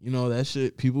 you know, that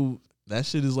shit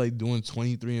is like doing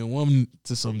 23-1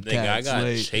 to some nigga, cats. I got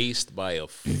like, chased by a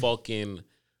fucking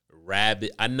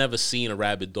rabid. I never seen a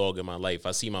rabid dog in my life.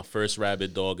 I see my first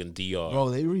rabid dog in DR. Bro,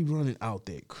 they really running out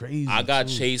there crazy. I got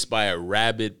chased by a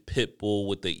rabid pit bull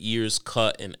with the ears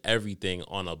cut and everything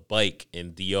on a bike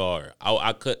in DR.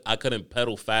 I couldn't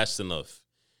pedal fast enough.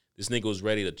 This nigga was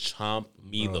ready to chomp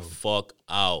me the fuck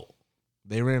out.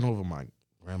 They ran over my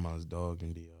grandma's dog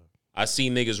in DR. I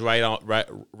seen niggas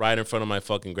right in front of my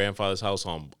fucking grandfather's house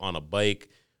on a bike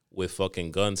with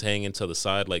fucking guns hanging to the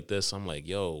side like this. I'm like,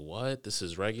 yo, what? This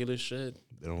is regular shit?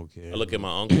 They don't care. I look at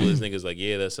my uncle. This nigga's like,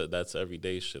 yeah, that's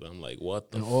everyday shit. I'm like,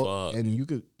 what the fuck? And you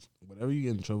could, whatever you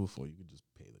get in trouble for, you could just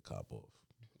pay the cop off.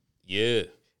 Yeah.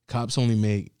 Cops only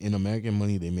make, in American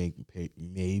money, they make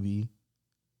maybe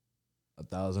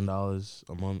 $1,000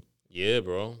 a month. Yeah,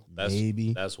 bro.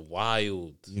 That's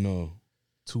wild. You know,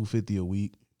 $250 a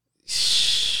week.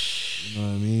 You know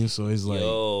what I mean? So it's like,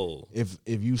 yo, if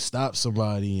you stop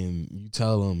somebody and you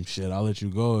tell them, shit, I'll let you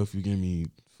go if you give me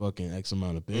fucking X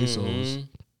amount of pesos.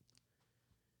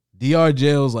 DR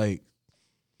jail's like,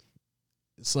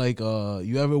 it's like,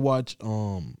 you ever watch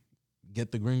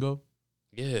Get the Gringo?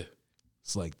 Yeah.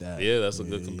 It's like that. Yeah, that's a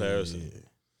good comparison. Yeah.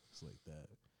 It's like that.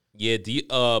 Yeah,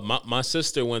 my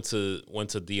sister went to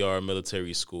DR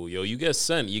military school. Yo, you get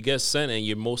sent, and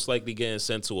you're most likely getting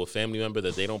sent to a family member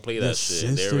that they don't play that shit.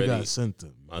 And Sister got sent to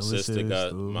my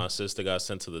sister got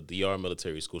sent to the DR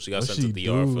military school. She got What sent she to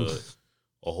DR do?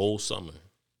 for a whole summer.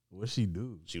 What she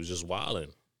do? She was just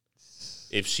wilding.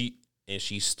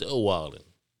 She's still wilding.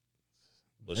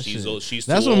 But That she's shit- she's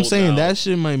That's too what I'm old saying. now. That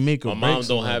shit might make My or mom break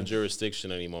don't have somebody.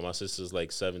 jurisdiction anymore. My sister's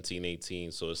like 17,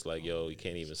 18, so it's like, yo, you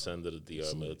can't even send her to the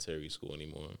DR military school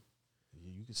anymore.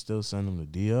 You can still send them to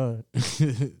DR.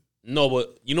 No,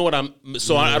 but you know what I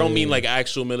don't mean like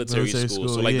actual military Military school.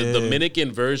 So school, like yeah. the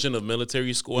Dominican version of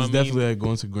military school, It's definitely like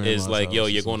going to grandma's is like, house yo, or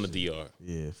you're some going to shit. DR.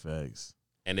 Yeah, facts.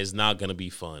 And it's not gonna be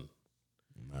fun.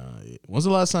 Nah. Yeah. When's the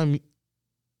last time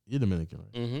you're Dominican,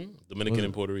 right? Mm-hmm. Dominican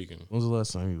and Puerto Rican. When's the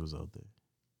last time you was out there?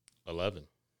 11.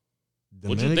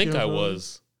 What'd you think I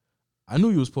was? I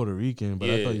knew you was Puerto Rican, but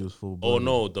I Yeah. thought you was full. Oh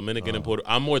no, Dominican and Puerto.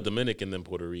 I'm more Dominican than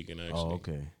Puerto Rican actually. Oh,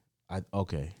 okay.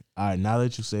 Okay. All right. Now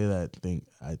that you say that,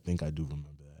 I think I do remember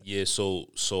that. Yeah, so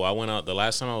I went out. The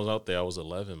last time I was out there, I was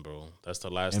 11, bro. That's the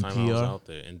last And time I was PR? out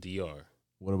there in DR.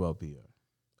 What about PR?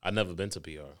 I've never been to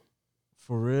PR.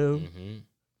 For real? Mm-hmm.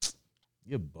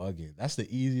 You're bugging. That's the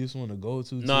easiest one to go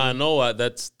to. No, I know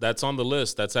that's on the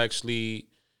list. That's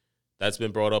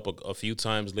been brought up a few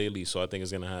times lately. So I think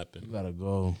it's gonna You happen. gotta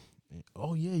go.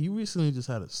 Oh yeah, you recently just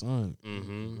had a son.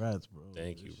 Mm-hmm. Congrats, bro.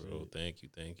 Thank you, Good bro. shit.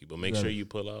 Thank you. But make gotta- sure you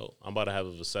pull out. I'm about to have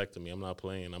a vasectomy. I'm not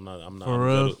playing. I'm not. For I'm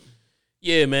real? good.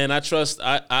 Yeah, man. I trust.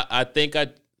 I think I.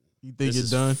 You think This you're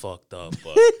is done? fucked up,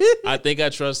 but I think I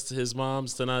trust his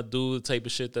moms to not do the type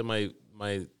of shit that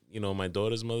my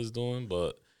daughter's mother's doing.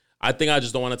 But I think I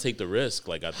just don't want to take the risk.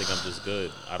 Like I think I'm just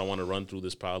good. I don't want to run through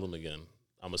this problem again.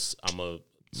 I'm a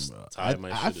tie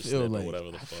my shit to snip or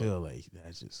whatever the I fuck. feel like that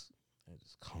just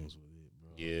comes with it,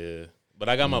 bro. Yeah, but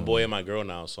I got my boy and my girl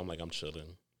now, so I'm like I'm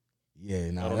chilling. Yeah,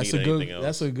 I nah, don't that's need a good. anything else.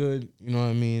 That's a good. You know what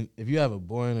I mean? If you have a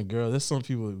boy and a girl, there's some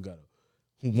people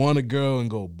who want a girl and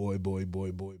go boy.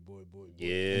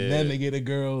 Yeah, And then they get a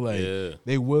girl, like yeah.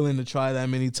 they willing to try that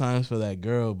many times for that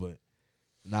girl, but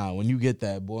nah, when you get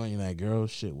that boy and that girl,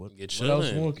 shit, what Get else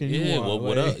chilling. more can yeah, you want?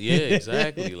 what Like- else? Yeah,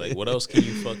 exactly. Like what else can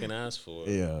you fucking ask for?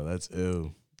 Yeah, that's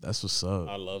ill. That's what's up.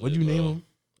 I love What'd it. you name bro. him?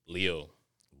 Leo.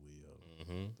 Leo.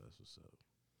 hmm That's what's up.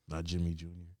 Not Jimmy Jr.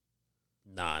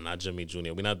 Nah, not Jimmy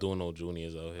Jr. We're not doing no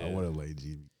juniors out here. I want to like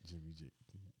Jimmy J.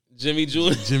 Jimmy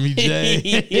Jr. Jimmy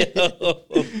J. Yo.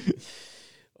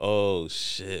 Oh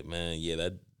shit, man. Yeah,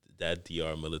 that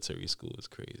DR military school is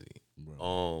crazy.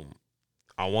 Bro.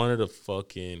 I wanted to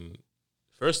fucking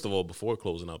first of all, before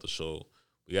closing out the show,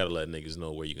 we gotta let niggas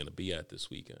know where you're gonna be at this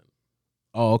weekend.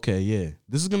 Oh, okay, yeah.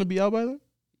 This is gonna be out by then?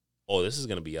 Oh, this is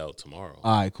gonna be out tomorrow.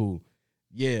 All right, cool.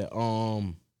 Yeah,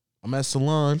 I'm at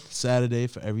Salon Saturday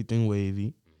for Everything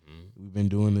Wavy. Mhm. We've been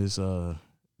doing this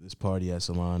party at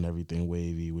Salon Everything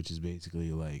Wavy, which is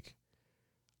basically like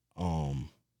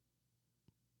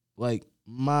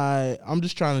I'm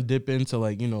just trying to dip into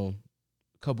like, a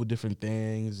couple different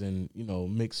things and,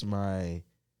 mix my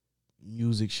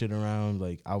music shit around.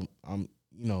 Like I'm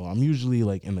usually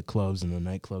like in the clubs and the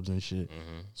nightclubs and shit.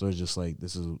 Mhm. So it's just like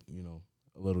this is,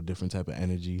 a little different type of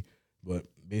energy. But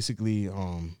basically,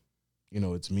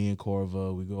 it's me and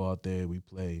Corva. We go out there, we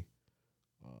play.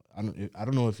 I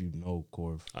don't know if you know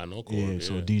Corv. I know Corey. Yeah,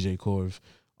 so DJ Corv.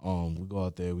 We go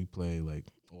out there, we play like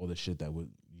all the shit that we're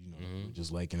Mhm.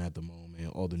 just liking at the moment,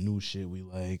 all the new shit we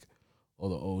like, all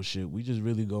the old shit. We just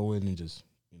really go in and just,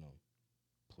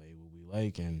 play what we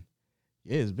like. And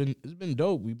yeah, it's been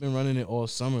dope. We've been running it all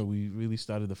summer. We really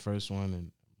started the first one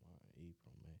in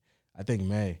April, May. I think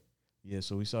May. Yeah,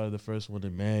 so we started the first one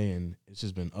in May and it's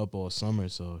just been up all summer.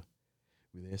 So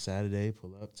we're there Saturday,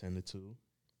 pull up 10 to 2.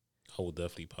 I will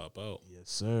definitely pop out. Yes,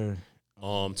 sir.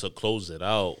 To close it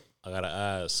out, I gotta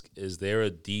ask: is there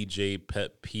a DJ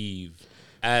pet peeve,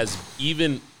 as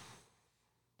even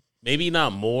maybe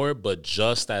not more, but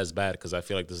just as bad? Because I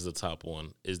feel like this is the top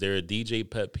one. Is there a DJ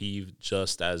pet peeve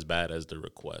just as bad as the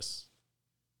request?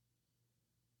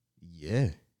 Yeah.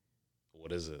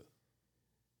 What is it?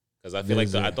 Because I feel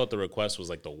There's like I a- thought the request was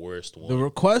like the worst one. The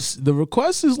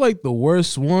request is like the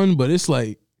worst one, but it's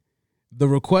like the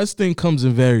request thing comes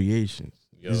in variations.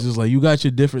 It's Yup. just like you got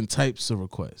your different types of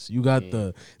requests. You got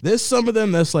there's some of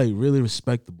them that's like really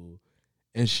respectable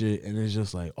and shit, and it's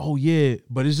just like, oh yeah,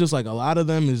 but it's just like a lot of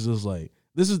them is just like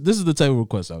this is the type of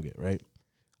request I'll get, right?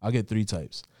 I'll get 3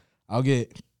 types. I'll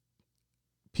get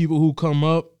people who come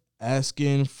up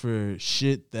asking for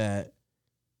shit that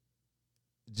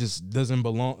just doesn't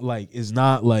belong, like is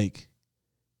not like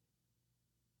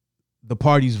the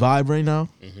party's vibe right now.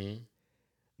 Mm-hmm.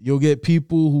 You'll get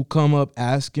people who come up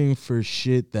asking for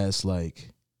shit that's like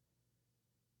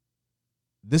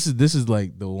this is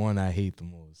like the one I hate the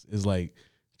most. Is like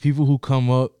people who come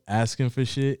up asking for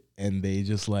shit and they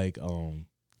just like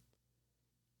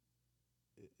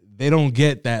they don't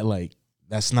get that like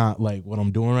that's not like what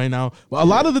I'm doing right now. But a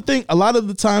lot of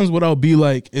the times what I'll be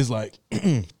like is like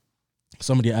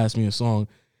somebody asked me a song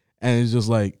and it's just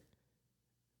like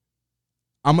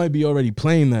I might be already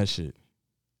playing that shit.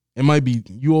 It might be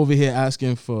you over here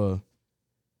asking for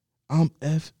I'm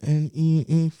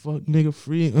F-N-E-E, fuck nigga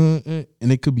free,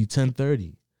 and it could be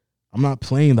 10:30. I'm not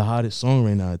playing the hottest song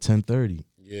right now at 10:30.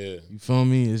 Yeah. You feel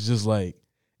me? It's just like,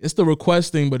 it's the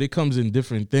request thing, but it comes in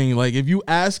different thing. Like if you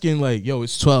asking like, yo,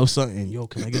 it's 12 something, yo,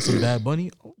 can I get some Bad Bunny?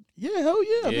 Oh, yeah, hell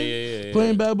yeah, man.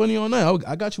 Playing Bad Bunny all night.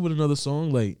 I got you with another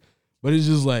song, like, but it's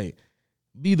just like,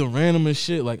 be the randomest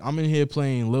shit. Like I'm in here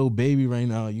playing Lil Baby right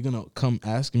now. You gonna come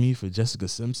asking me for Jessica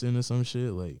Simpson or some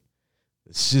shit? Like,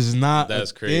 it's just not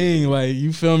that's a crazy. thing. Like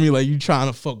you feel me? Like you trying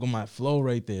to fuck with my flow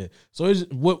right there. So it's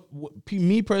what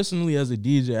me personally as a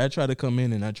DJ, I try to come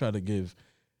in and I try to give,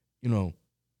 you know,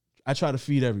 I try to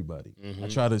feed everybody. I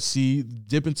try to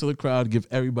dip into the crowd, give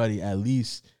everybody at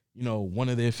least, you know, one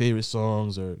of their favorite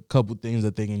songs or a couple things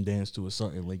that they can dance to or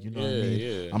something. Like, you know what I mean?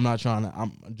 Yeah.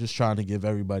 I'm just trying to give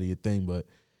everybody a thing. But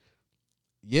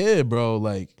yeah, bro,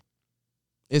 like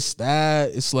it's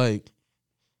like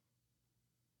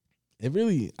it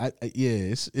really,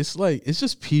 it's like, it's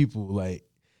just people. Like,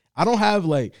 I don't have,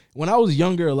 like, when I was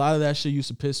younger, a lot of that shit used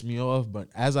to piss me off. But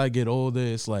as I get older,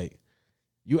 it's like,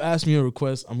 you ask me a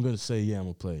request, I'm going to say, yeah, I'm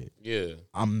going to play it. Yeah.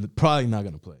 I'm probably not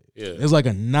going to play it. Yeah. There's like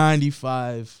a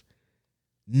 95,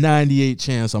 98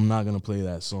 chance I'm not going to play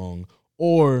that song.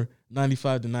 Or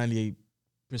 95 to 98%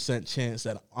 chance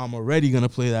that I'm already going to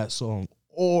play that song.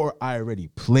 Or I already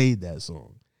played that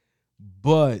song.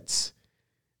 But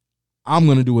I'm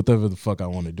gonna do whatever the fuck I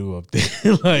want to do up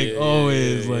there. Like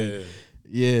always,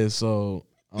 so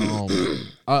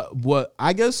what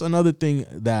I guess another thing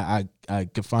that I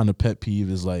could find a pet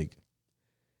peeve is like,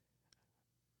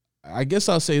 I guess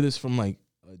I'll say this from like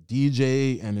a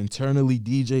DJ and internally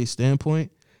DJ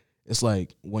standpoint. It's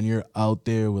like when you're out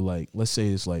there with like, let's say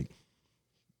it's like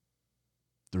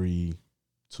 2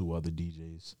 other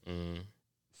DJs,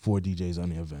 4 DJs on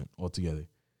the event altogether.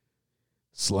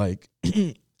 It's like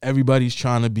everybody's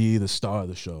trying to be the star of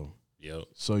the show. Yep.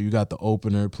 So you got the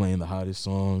opener playing the hottest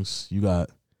songs. You got,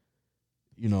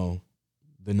 you know,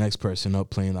 the next person up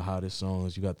playing the hottest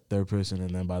songs. You got the third person, and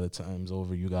then by the time's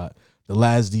over, you got the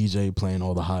last DJ playing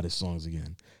all the hottest songs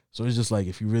again. So it's just like,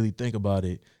 if you really think about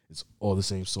it, it's all the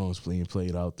same songs being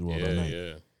played out through all the night.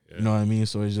 Yeah. You know what I mean?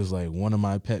 So it's just like, one of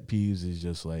my pet peeves is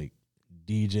just like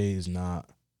DJs not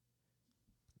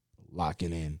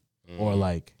locking in or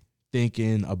like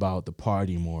thinking about the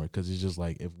party more, because it's just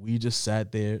like, if we just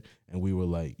sat there and we were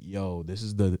like, yo, this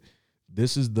is the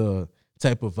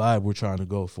type of vibe we're trying to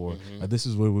go for. Like, this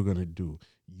is what we're gonna do.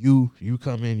 You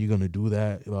come in, you're gonna do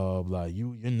that, blah blah blah.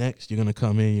 You're next, you're gonna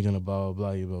come in, you're gonna blah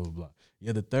blah blah, blah blah blah.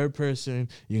 You're the third person,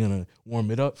 you're gonna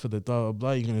warm it up for the blah blah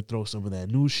blah. You're gonna throw some of that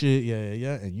new shit,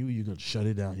 yeah, and you're gonna shut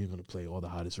it down. You're gonna play all the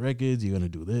hottest records. You're gonna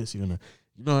do this. You're gonna,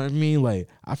 you know what I mean? Like,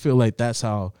 I feel like that's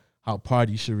how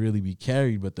parties should really be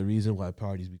carried. But the reason why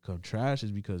parties become trash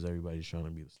is because everybody's trying to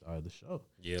be the star of the show.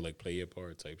 Yeah, like play your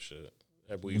part type shit.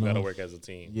 You gotta work as a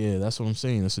team. Yeah, that's what I'm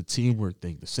saying. It's a teamwork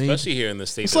thing. The same, especially here in the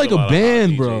States. It's like a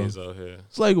band, bro. Out here.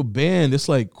 It's like a band. It's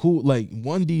like cool. Like,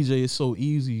 one DJ is so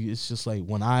easy. It's just like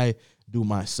when I do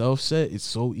my self set, it's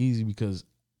so easy because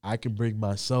I can bring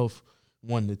myself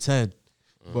 1 to 10.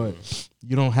 But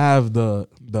you don't have the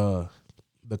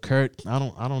Kurt. I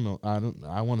don't know.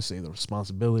 I want to say the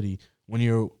responsibility when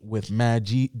you're with mad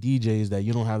DJs, that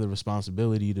you don't have the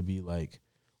responsibility to be like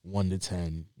 1 to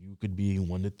 10. You could be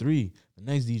 1 to 3. The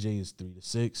next DJ is 3 to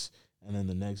 6, and then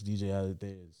the next DJ out there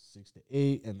is 6 to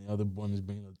 8, and the other one is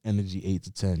bringing the energy 8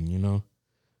 to 10. You know,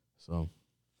 so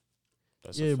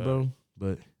that's yeah, bro.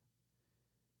 But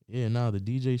yeah, the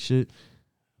DJ shit,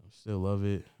 I still love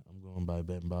it. I'm going by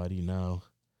Ben Body now.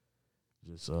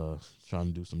 Just trying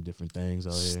to do some different things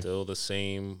out here. Still the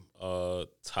same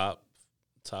top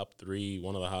 3,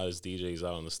 one of the hottest DJs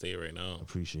out in the state right now.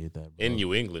 Appreciate that, bro. In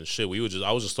New England, shit.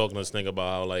 I was just talking to this nigga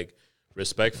about how, like,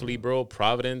 respectfully, bro,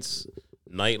 Providence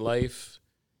nightlife,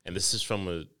 and this is from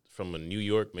a New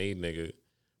York made nigga.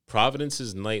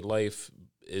 Providence's nightlife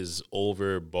is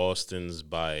over Boston's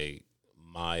by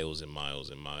miles and miles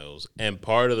and miles. And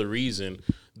part of the reason,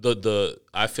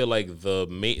 I feel like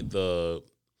the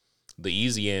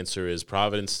easy answer is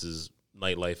Providence's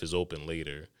nightlife is open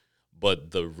later.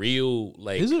 But the real,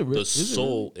 like,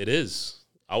 it is.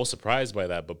 I was surprised by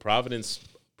that. But Providence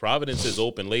is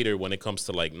open later when it comes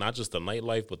to, like, not just the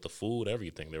nightlife, but the food,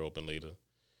 everything. They're open later.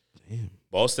 Damn.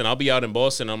 Boston, I'll be out in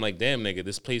Boston. I'm like, damn, nigga,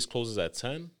 this place closes at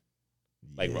 10?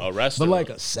 Like a restaurant. But like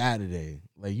a Saturday.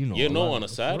 Like, you know. Yeah, no, on a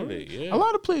Saturday, yeah. A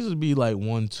lot of places be like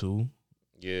 1, 2.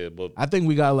 Yeah, but I think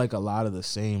we got like a lot of the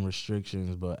same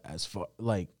restrictions, but as far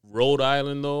like Rhode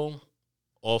Island, though,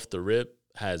 off the rip,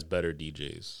 has better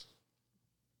DJs.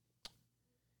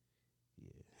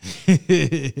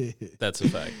 That's a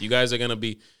fact. You guys are gonna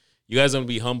be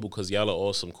humble because y'all are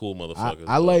all some cool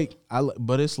motherfuckers.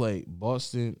 But it's like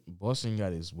Boston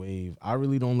got its wave. I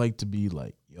really don't like to be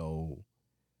like, yo,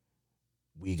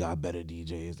 we got better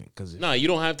DJs because nah, you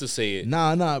don't have to say it.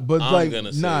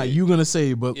 But you gonna say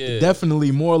it, but yeah.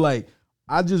 definitely more like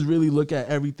I just really look at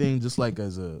everything just like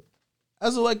as a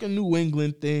like a New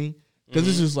England thing. Because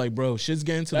it's just like, bro, shit's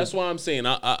getting to. That's why I'm saying,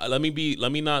 let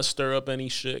me not stir up any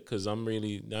shit, because y'all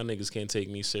niggas can't take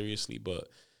me seriously. But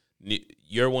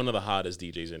you're one of the hottest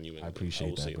DJs in New England. I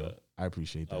appreciate that. I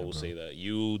appreciate that. I will say that.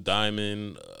 You,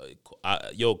 Diamond,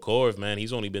 Corv, man,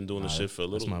 he's only been doing this shit for a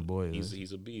little. That's my boy.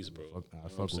 He's a beast, bro. I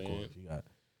fuck with Corv.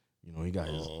 He got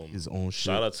his own shit.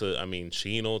 Shout out to,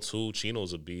 Chino too.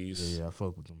 Chino's a beast. Yeah, I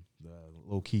fuck with them. The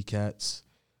low key cats.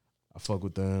 I fuck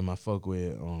with them. I fuck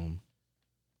with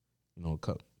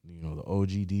the OG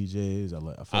DJs.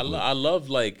 I love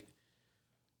like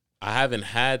I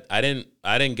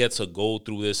didn't get to go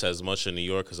through this as much in New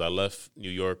York because I left New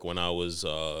York when I was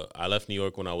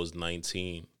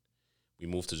 19. We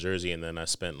moved to Jersey, and then I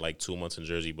spent like 2 months in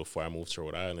Jersey before I moved to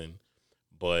Rhode Island.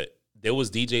 But there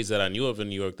was DJs that I knew of in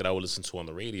New York that I would listen to on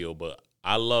the radio. But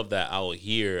I love that out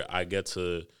here I get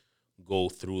to go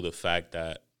through the fact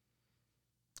that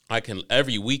I can,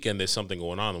 every weekend there's something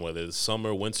going on, whether it's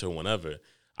summer, winter, whenever.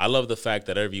 I love the fact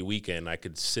that every weekend I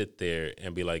could sit there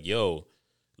and be like, yo,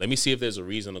 let me see if there's a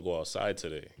reason to go outside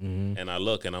today. Mm-hmm. And I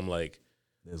look and I'm like,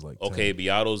 there's like okay,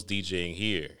 Beato's DJing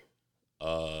here.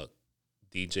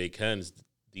 DJ Ken's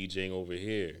DJing over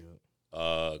here.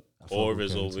 Corv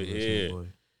is over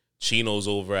here. Chino's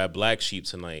over at Black Sheep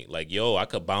tonight. Like, yo, I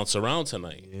could bounce around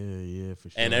tonight. Yeah, for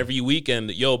sure. And every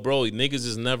weekend, yo, bro, niggas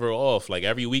is never off. Like,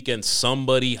 every weekend,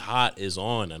 somebody hot is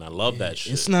on, and I love that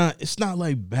shit. It's not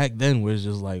like back then where it's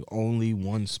just like only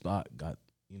one spot got,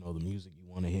 the music you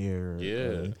want to hear.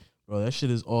 Yeah. Bro, that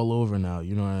shit is all over now.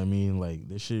 You know what I mean? Like,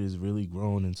 this shit is really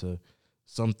grown into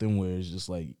something where it's just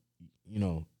like,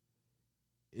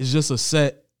 it's just a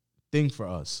set thing for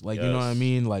us. Like, yes. You know what I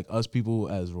mean? Like, us people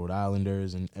as Rhode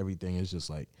Islanders and everything is just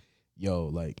like, yo,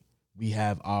 like, we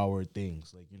have our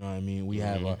things. Like, you know what I mean? We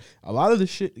have a lot of the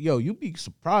shit. Yo, you'd be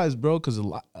surprised, bro, because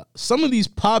some of these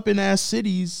popping ass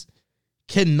cities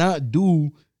cannot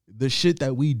do the shit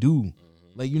that we do.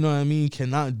 Like, you know what I mean?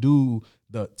 Cannot do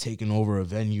the taking over a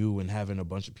venue and having a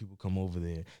bunch of people come over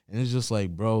there. And it's just like,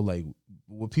 bro, like,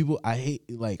 I hate,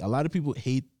 like, a lot of people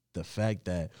hate the fact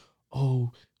that,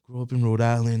 oh, grew up in Rhode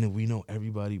Island and we know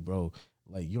everybody, bro.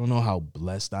 Like, you don't know how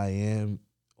blessed I am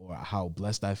or how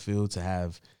blessed I feel to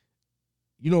have,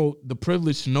 the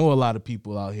privilege to know a lot of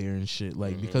people out here and shit.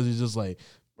 Like, because it's just like,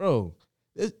 bro,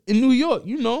 in New York,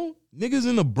 niggas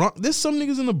in the Bronx. There's some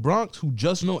niggas in the Bronx who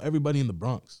just know everybody in the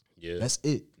Bronx. Yeah. That's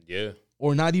it. Yeah.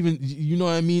 Or not even, you know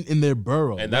what I mean, in their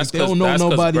borough. And that's because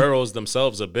boroughs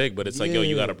themselves are big, but it's like, yo,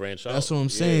 you got to branch out. That's what I'm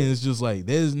saying. It's just like,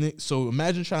 so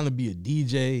imagine trying to be a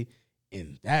DJ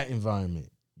in that environment.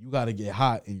 You got to get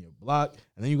hot in your block,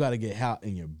 and then you got to get hot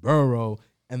in your borough,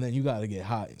 and then you got to get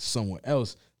hot somewhere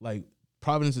else. Like,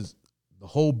 Providence is the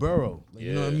whole borough. Like,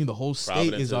 you know what I mean? The whole state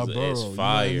Providence is our borough. It's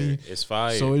fire. You know what I mean? It's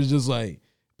fire. So it's just like,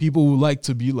 people would like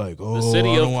to be like, oh, the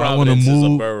city of Providence is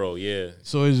a borough, yeah.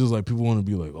 So it's just like, people want to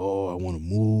be like, oh, I want to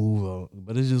move.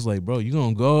 But it's just like, bro, you're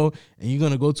going to go, and you're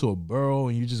going to go to a borough,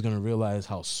 and you're just going to realize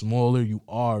how smaller you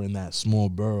are in that small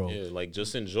borough. Yeah, like,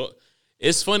 just enjoy.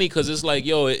 It's funny because it's like,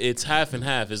 yo, it's half and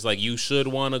half. It's like, you should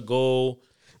want to go.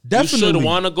 Definitely. You should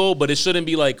want to go, but it shouldn't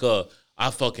be like,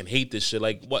 I fucking hate this shit.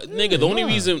 Like, what, nigga,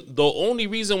 the only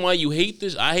reason why you hate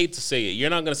this, I hate to say it. You're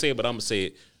not going to say it, but I'm going to say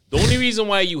it. The only reason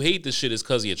why you hate this shit is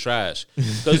because you're trash.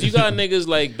 Because you got niggas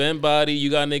like Ben Body, you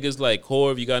got niggas like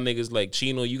Corv, you got niggas like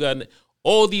Chino, you got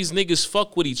all these niggas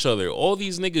fuck with each other. All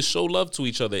these niggas show love to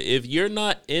each other. If you're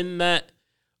not in that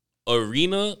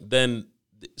arena, then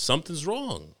something's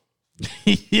wrong.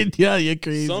 Yeah, you're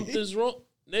crazy. Something's wrong,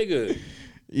 nigga.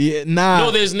 Yeah, nah.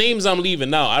 No, there's names I'm leaving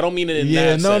now. I don't mean it in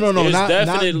that sense. No. There's not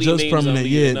definitely just names permanent. I'm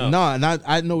leaving Not.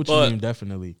 I know what you mean.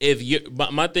 Definitely.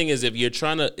 But my thing is, if you're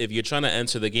trying to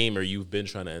enter the game, or you've been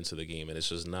trying to enter the game, and it's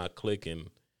just not clicking,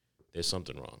 there's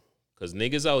something wrong. Because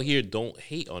niggas out here don't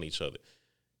hate on each other,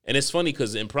 and it's funny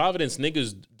because in Providence,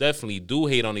 niggas definitely do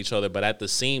hate on each other, but at the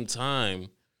same time,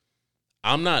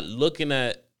 I'm not looking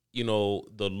at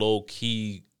the low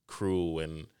key crew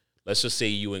and let's just say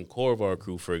you and core of our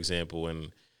crew, for example,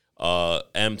 and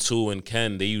M2 and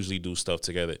Ken, they usually do stuff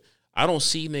together. I don't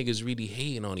see niggas really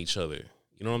hating on each other.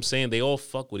 You know what I'm saying? They all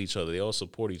fuck with each other. They all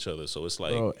support each other. So it's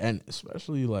like, bro, and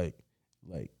especially like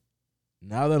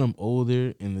now that I'm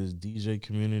older in this DJ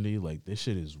community, like this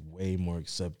shit is way more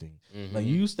accepting. Like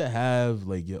you used to have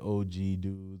like your OG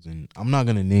dudes, and I'm not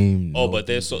gonna name. oh, but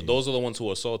they're those are the ones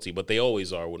who are salty, but they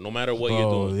always are. No matter what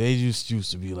you're doing, they just used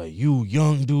to be like, you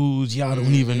young dudes, y'all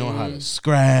don't even know how to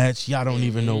scratch. Y'all don't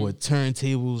even know what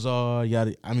turntables are.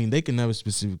 Y'all, I mean, they can never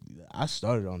specifically. I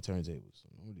started on turntables.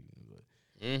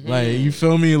 Like, you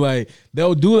feel me? Like,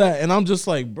 they'll do that, and I'm just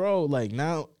like, bro, like,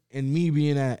 now, and me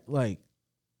being at, like,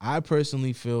 I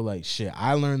personally feel like, shit,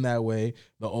 I learned that way,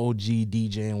 the OG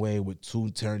DJing way with 2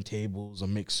 turntables, a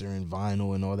mixer, and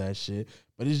vinyl, and all that shit,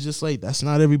 but it's just like, that's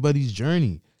not everybody's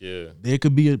journey. Yeah. There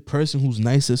could be a person who's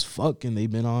nice as fuck, and they've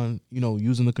been on, you know,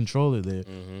 using the controller their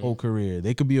whole career.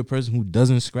 They could be a person who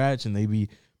doesn't scratch, and they be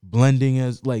blending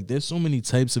as, like, there's so many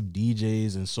types of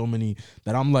DJs, and so many,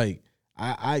 that I'm like,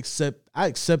 I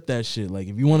accept that shit. Like,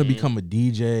 if you want to become a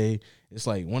DJ, it's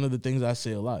like one of the things I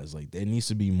say a lot is like there needs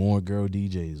to be more girl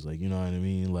DJs. Like, you know what I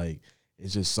mean? Like,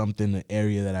 it's just something, the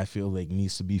area that I feel like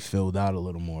needs to be filled out a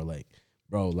little more. Like,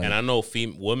 bro, like, and I know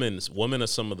women are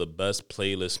some of the best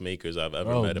playlist makers I've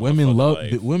ever met. In women my love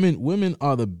life. women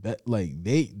are the best. Like,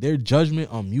 their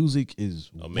judgment on music is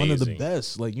amazing. One of the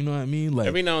best. Like, you know what I mean? Like,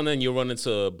 every now and then you run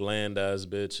into a bland ass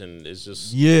bitch, and it's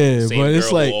just yeah, same but girl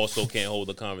it's like who also can't hold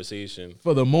the conversation.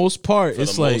 For the most part, For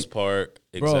it's the like, most part,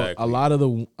 bro, exactly. a lot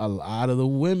of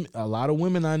the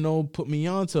women I know put me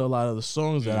on to a lot of the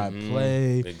songs that I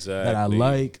play, exactly, that I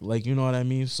like, you know what I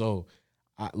mean? So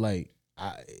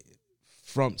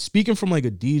from speaking from like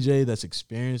a DJ that's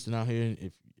experienced and out here,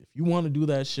 if you want to do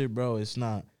that shit, bro, it's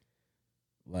not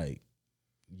like,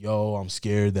 yo, I'm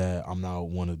scared that I'm not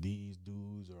one of these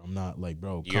dudes, or I'm not, like,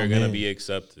 bro, you're gonna be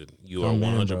accepted. You are 100%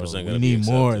 gonna be accepted. We need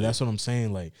more. That's what I'm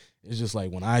saying. Like, it's just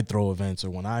like when I throw events or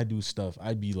when I do stuff,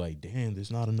 I'd be like, damn,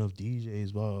 there's not enough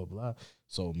DJs, blah, blah, blah.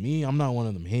 So me, I'm not one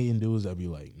of them hating dudes that be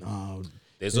like, nah.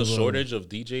 There's a shortage of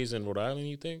DJs in Rhode Island,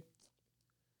 you think?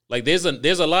 Like, there's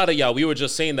a lot of y'all. We were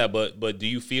just saying that, but do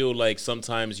you feel like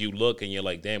sometimes you look and you're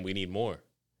like, damn, we need more?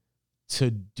 To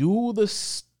do the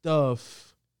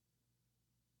stuff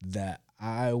that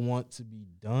I want to be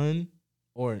done,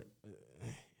 or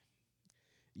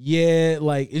yeah,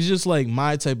 like, it's just like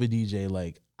my type of DJ.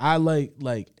 Like, I like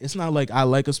it's not like I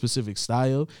like a specific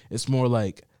style. It's more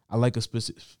like I like a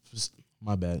specific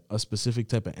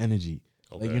type of energy.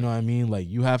 Okay. Like, you know what I mean? Like,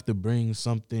 you have to bring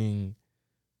something,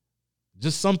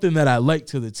 just something that I like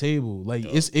to the table. Like,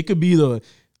 it could be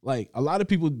like, a lot of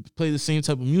people play the same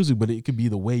type of music, but it could be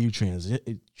the way you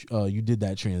you did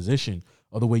that transition,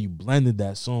 or the way you blended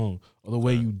that song, or the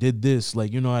way you did this.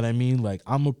 Like, you know what I mean? Like,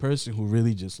 I'm a person who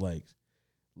really just like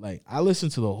I listen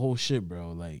to the whole shit,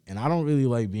 bro. Like, and I don't really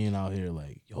like being out here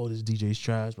like, yo, this DJ's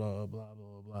trash, blah, blah, blah,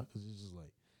 blah, blah. Because it's just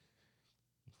like,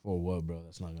 for what, bro?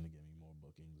 That's not going to get me more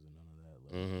bookings and none of that.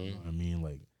 Like, you know what I mean?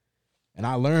 Like, and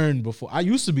I learned before. I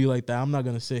used to be like that. I'm not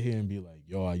going to sit here and be like,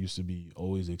 yo, I used to be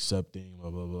always accepting, blah,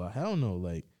 blah, blah. Hell no.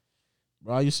 Like,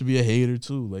 bro, I used to be a hater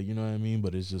too. Like, you know what I mean?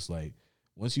 But it's just like,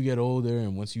 once you get older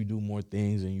and once you do more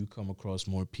things and you come across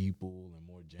more people and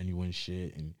more genuine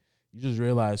shit, and you just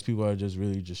realize people are just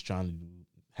really just trying to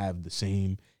have the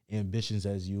same ambitions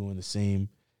as you and the same,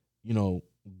 you know,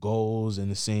 goals and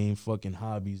the same fucking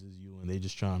hobbies as you, and they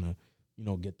just trying to, you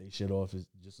know, get their shit off, is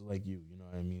just like you know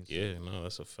what I mean? So yeah, no,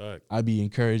 that's a fact. I be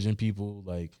encouraging people,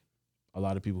 like a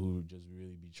lot of people who just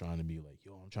really be trying to be like,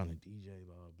 yo, I'm trying to DJ,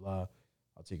 blah, blah, blah.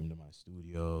 I'll take them to my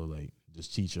studio, like,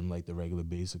 just teach them like the regular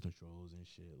basic controls and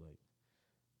shit. Like,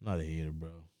 I'm not a hater,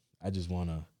 bro. I just want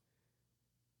to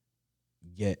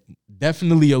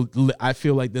I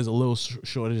feel like there's a little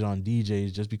shortage on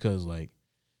DJs, just because, like,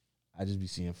 I just be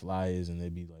seeing flyers and they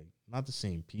be like, not the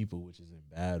same people, which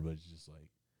isn't bad, but it's just like,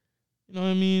 you know what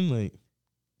I mean? Like,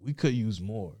 we could use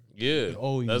more. Yeah,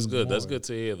 that's good. More. That's good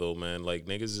to hear, though, man. Like,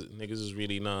 niggas is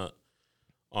really not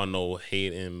on no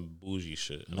hate and bougie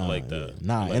shit. I like that.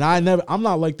 Nah, like and that. I'm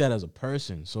not like that as a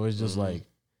person. So it's just like,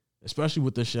 especially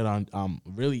with the shit I'm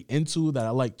really into, that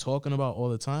I like talking about all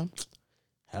the time.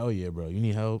 Hell yeah, bro. You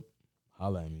need help?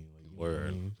 Holla at me. Like, word.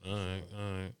 I mean? All right.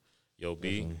 Yo,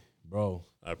 definitely. B. Bro.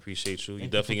 I appreciate you. You're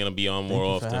definitely going to be on more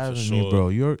often, for sure. Me, bro.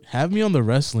 Have me on the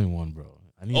wrestling one, bro.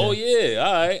 Yeah,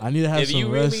 all right. I need to have if some you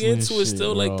really into shit, it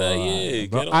still, bro. Like that, yeah.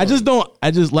 Bro,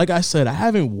 I just like I said, I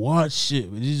haven't watched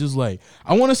shit. But it's just like,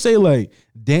 I want to say like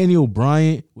Daniel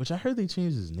Bryant, which I heard they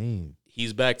changed his name.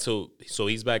 He's back to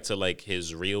like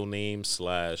his real name /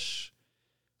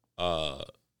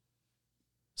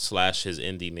 slash his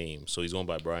indie name. So he's going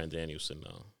by Bryan Danielson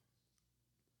now.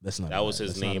 That's not. That was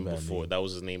his That's not a name bad before. name. That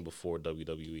was his name before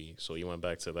WWE. So he went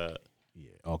back to that. Yeah,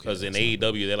 okay. Because in that's not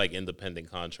bad. AEW, they're like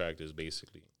independent contractors,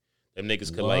 basically. Them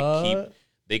niggas could What?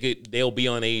 they'll be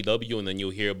on AEW, and then you'll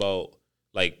hear about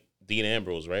like Dean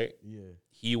Ambrose, right? Yeah.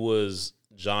 He was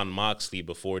John Moxley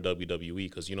before WWE,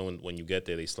 because you know when you get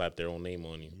there, they slap their own name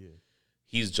on you. Yeah.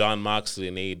 He's John Moxley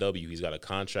in AEW. He's got a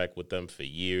contract with them for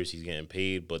years. He's getting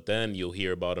paid, but then you'll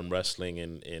hear about him wrestling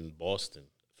in Boston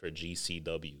for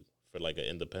GCW, for like an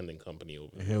independent company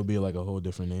over there. He'll be like a whole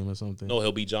different name or something. No,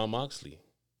 he'll be John Moxley.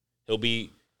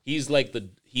 He's like the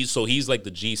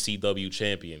GCW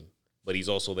champion, but he's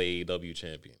also the AEW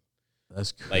champion.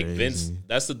 That's crazy. Like Vince,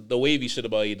 that's the wavy shit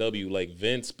about AEW. Like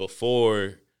Vince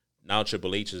before, now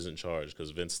Triple H is in charge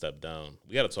because Vince stepped down.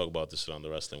 We got to talk about this shit on the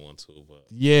wrestling one too. But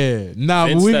Yeah. Nah,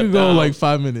 Vince but we stepped could go down. like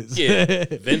 5 minutes. yeah,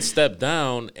 Vince stepped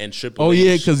down and Triple Oh H.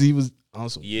 yeah, because he was on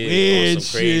some Yeah, weird on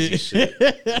some crazy shit.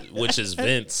 shit, which is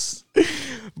Vince.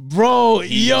 Bro,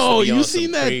 He yo, used to be you on seen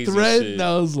some that crazy thread? shit.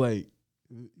 That was like,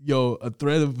 yo, a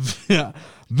thread of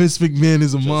Vince McMahon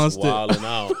is a Just monster. wilding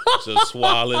out, just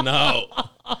wilding out.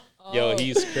 Yo,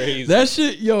 he's crazy. That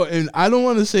shit, yo, and I don't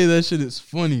want to say that shit is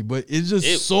funny, but it's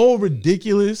just so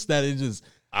ridiculous that it just,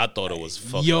 I thought it was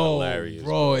fucking yo, hilarious,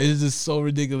 bro. It's just so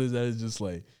ridiculous that it's just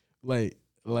like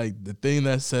the thing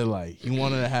that said like he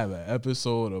wanted to have an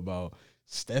episode about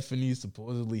Stephanie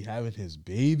supposedly having his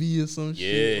baby or some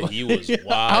shit. Yeah, he was I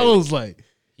wild. was like,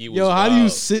 He was yo, how do you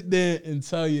wild. sit there and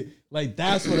tell you like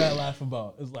that's what I laugh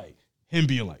about? It's like him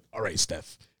being like, all right,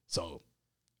 Steph, so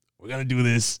we're gonna do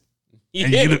this. And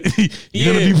Yeah.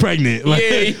 you're gonna be pregnant, like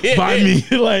Yeah. by me,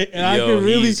 like. And I Yo, can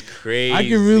really, he's crazy. I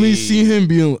can really see him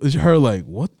being her like,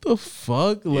 what the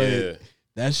fuck, like Yeah.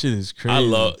 that shit is crazy. I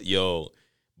love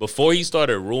before he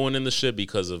started ruining the shit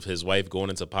because of his wife going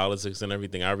into politics and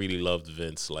everything. I really loved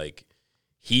Vince. Like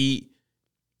he's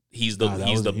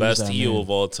the best that heel man. of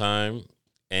all time,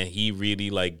 and he really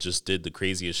like just did the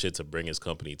craziest shit to bring his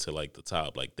company to like the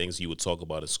top. Like things you would talk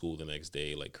about at school the next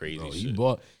day, like crazy Bro,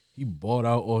 shit. he bought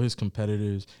out all his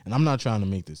competitors, and I'm not trying to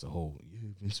make this a whole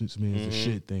Vince McMahon is a Mhm.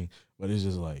 shit thing, but it's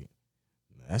just like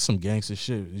that's some gangster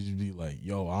shit. It just be like,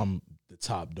 yo, I'm the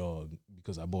top dog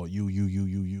because I bought you.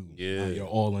 Yeah. Now you're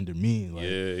all under me. Like,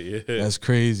 Yeah. that's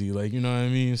crazy. Like, you know what I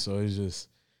mean? So it's just,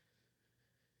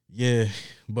 yeah,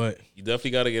 but You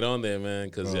definitely got to get on there, man,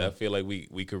 because Bro. I feel like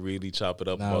we could really chop it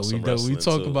up nah, about some we wrestling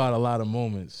talk too. about a lot of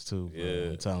moments too. Bro. Yeah.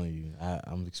 I'm telling you,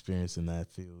 I'm experiencing that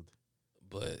field.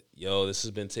 But yo, this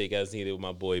has been Take As Needed with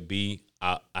my boy B.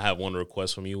 I have one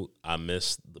request from you. I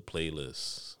missed the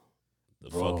playlist, the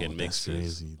Bro, fucking that's mixes.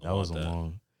 crazy. I That was a want that.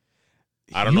 long.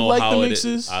 I don't You know like how the it mixes?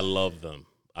 is. I love them.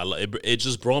 It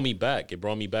just brought me back. It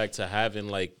brought me back to having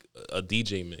like a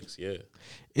DJ mix. Yeah,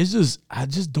 It's just I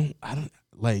don't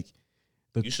like.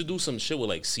 you should do some shit with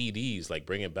like CDs. Like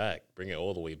bring it back. Bring it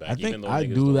all the way back. I even think though I niggas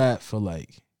do don't. that for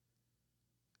like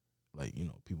you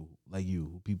know people like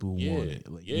you, people who want Yeah, it.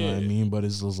 Like, you know what I yeah. mean? But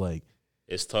it's just like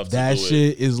It's tough that to do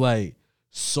shit is like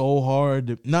so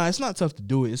hard. Nah, it's not tough to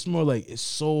do it. It's more like it's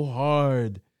so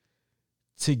hard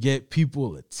to get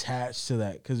people attached to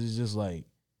that because it's just like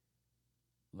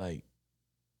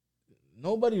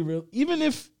nobody real. Even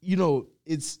if you know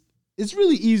it's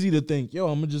really easy to think, yo,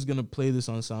 I'm just gonna play this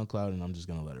on SoundCloud and I'm just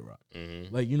gonna let it rock.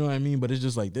 it. Like, you know what I mean? But it's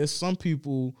just like there's some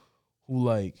people who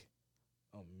like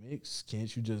a mix.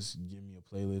 Can't you just give me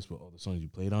a playlist with all the songs you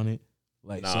played on it?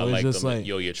 Like, Nah, so I it's like just them. like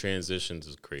Yo, your transitions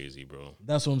is crazy, bro.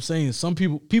 that's what I'm saying. Some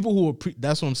people who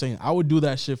that's what I'm saying. I would do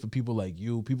that shit for people like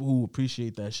you, people who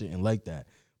appreciate that shit and like that.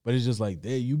 But it's just like,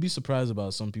 you'd be surprised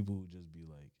about some people who just be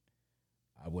like,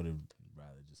 I would have rather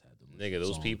just had the Nigga,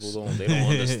 those songs. people don't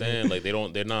understand. Like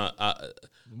they're not.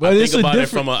 But I it's think a about it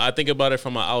different. I think about it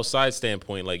from an outside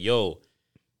standpoint. Like, yo,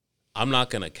 I'm not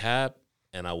gonna cap,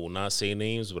 and I will not say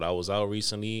names, but I was out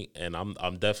recently, and I'm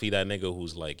definitely that nigga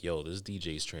who's like, yo, this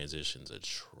DJ's transitions are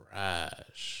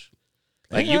trash.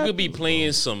 Like, you could be happens,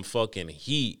 playing some fucking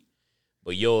heat,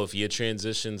 but yo, if your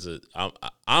transitions,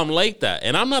 I'm like that,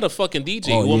 and I'm not a fucking DJ.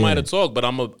 Oh, Who am I yeah. to talk? But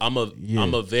I'm a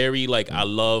Yeah. very like I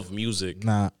love music.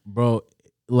 Nah, bro.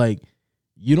 Like,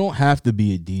 you don't have to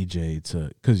be a DJ to,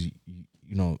 because you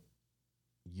know,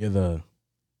 you're the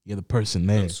person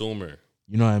there. Consumer.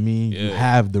 You know what I mean? You Yeah.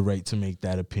 have the right to make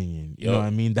that opinion. You know Yup. what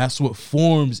I mean? That's what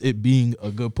forms it being a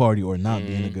good party or not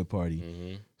being a good party.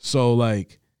 Mm-hmm. So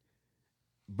like,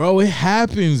 bro, it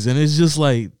happens, and it's just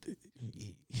like,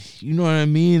 you know what I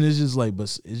mean? It's just like, but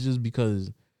it's just because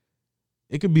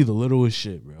it could be the littlest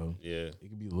shit, bro. Yeah. It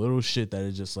could be the little shit that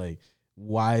is just like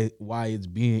why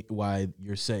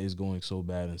your set is going so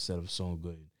bad instead of so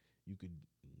good.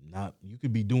 You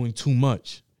could be doing too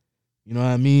much. You know what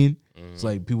I mean? It's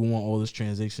like people want all these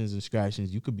transactions and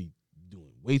distractions. You could be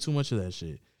doing way too much of that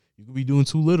shit. You could be doing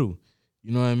too little.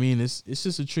 You know what I mean? It's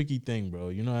just a tricky thing, bro.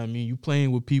 You know what I mean? You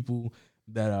playing with people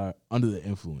that are under the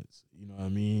influence. You know what I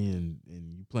mean?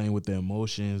 And you playing with their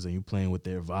emotions and you playing with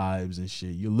their vibes and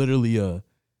shit. You're literally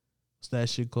what's that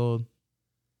shit called?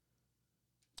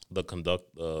 The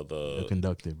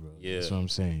conductor, bro. Yeah. That's what I'm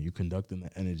saying. You conducting the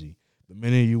energy. The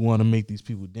minute you want to make these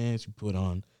people dance, you put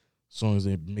on songs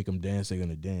that make them dance, they're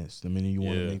gonna dance. The minute you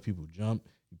want to make people jump,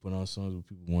 you put on songs where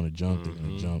people want to jump, they're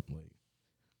gonna jump. Like,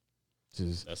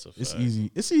 just that's a fact. It's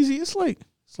easy. It's easy. It's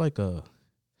like a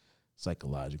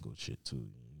psychological shit too. You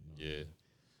know? Yeah.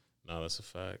 No, that's a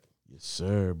fact. Yes,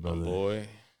 sir, brother. My boy.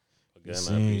 Again, Yes,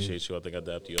 I appreciate you. I think I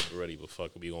dapped you up already, but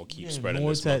fuck, we gonna keep spreading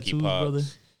more this monkey tattoos, pops. brother.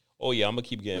 Oh yeah, I'm gonna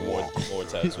keep getting more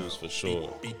tattoos for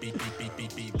sure.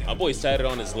 My boy's tatted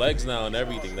on his legs now and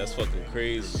everything. That's fucking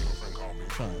crazy.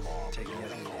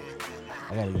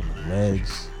 I gotta get my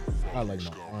legs. I like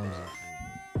my arms.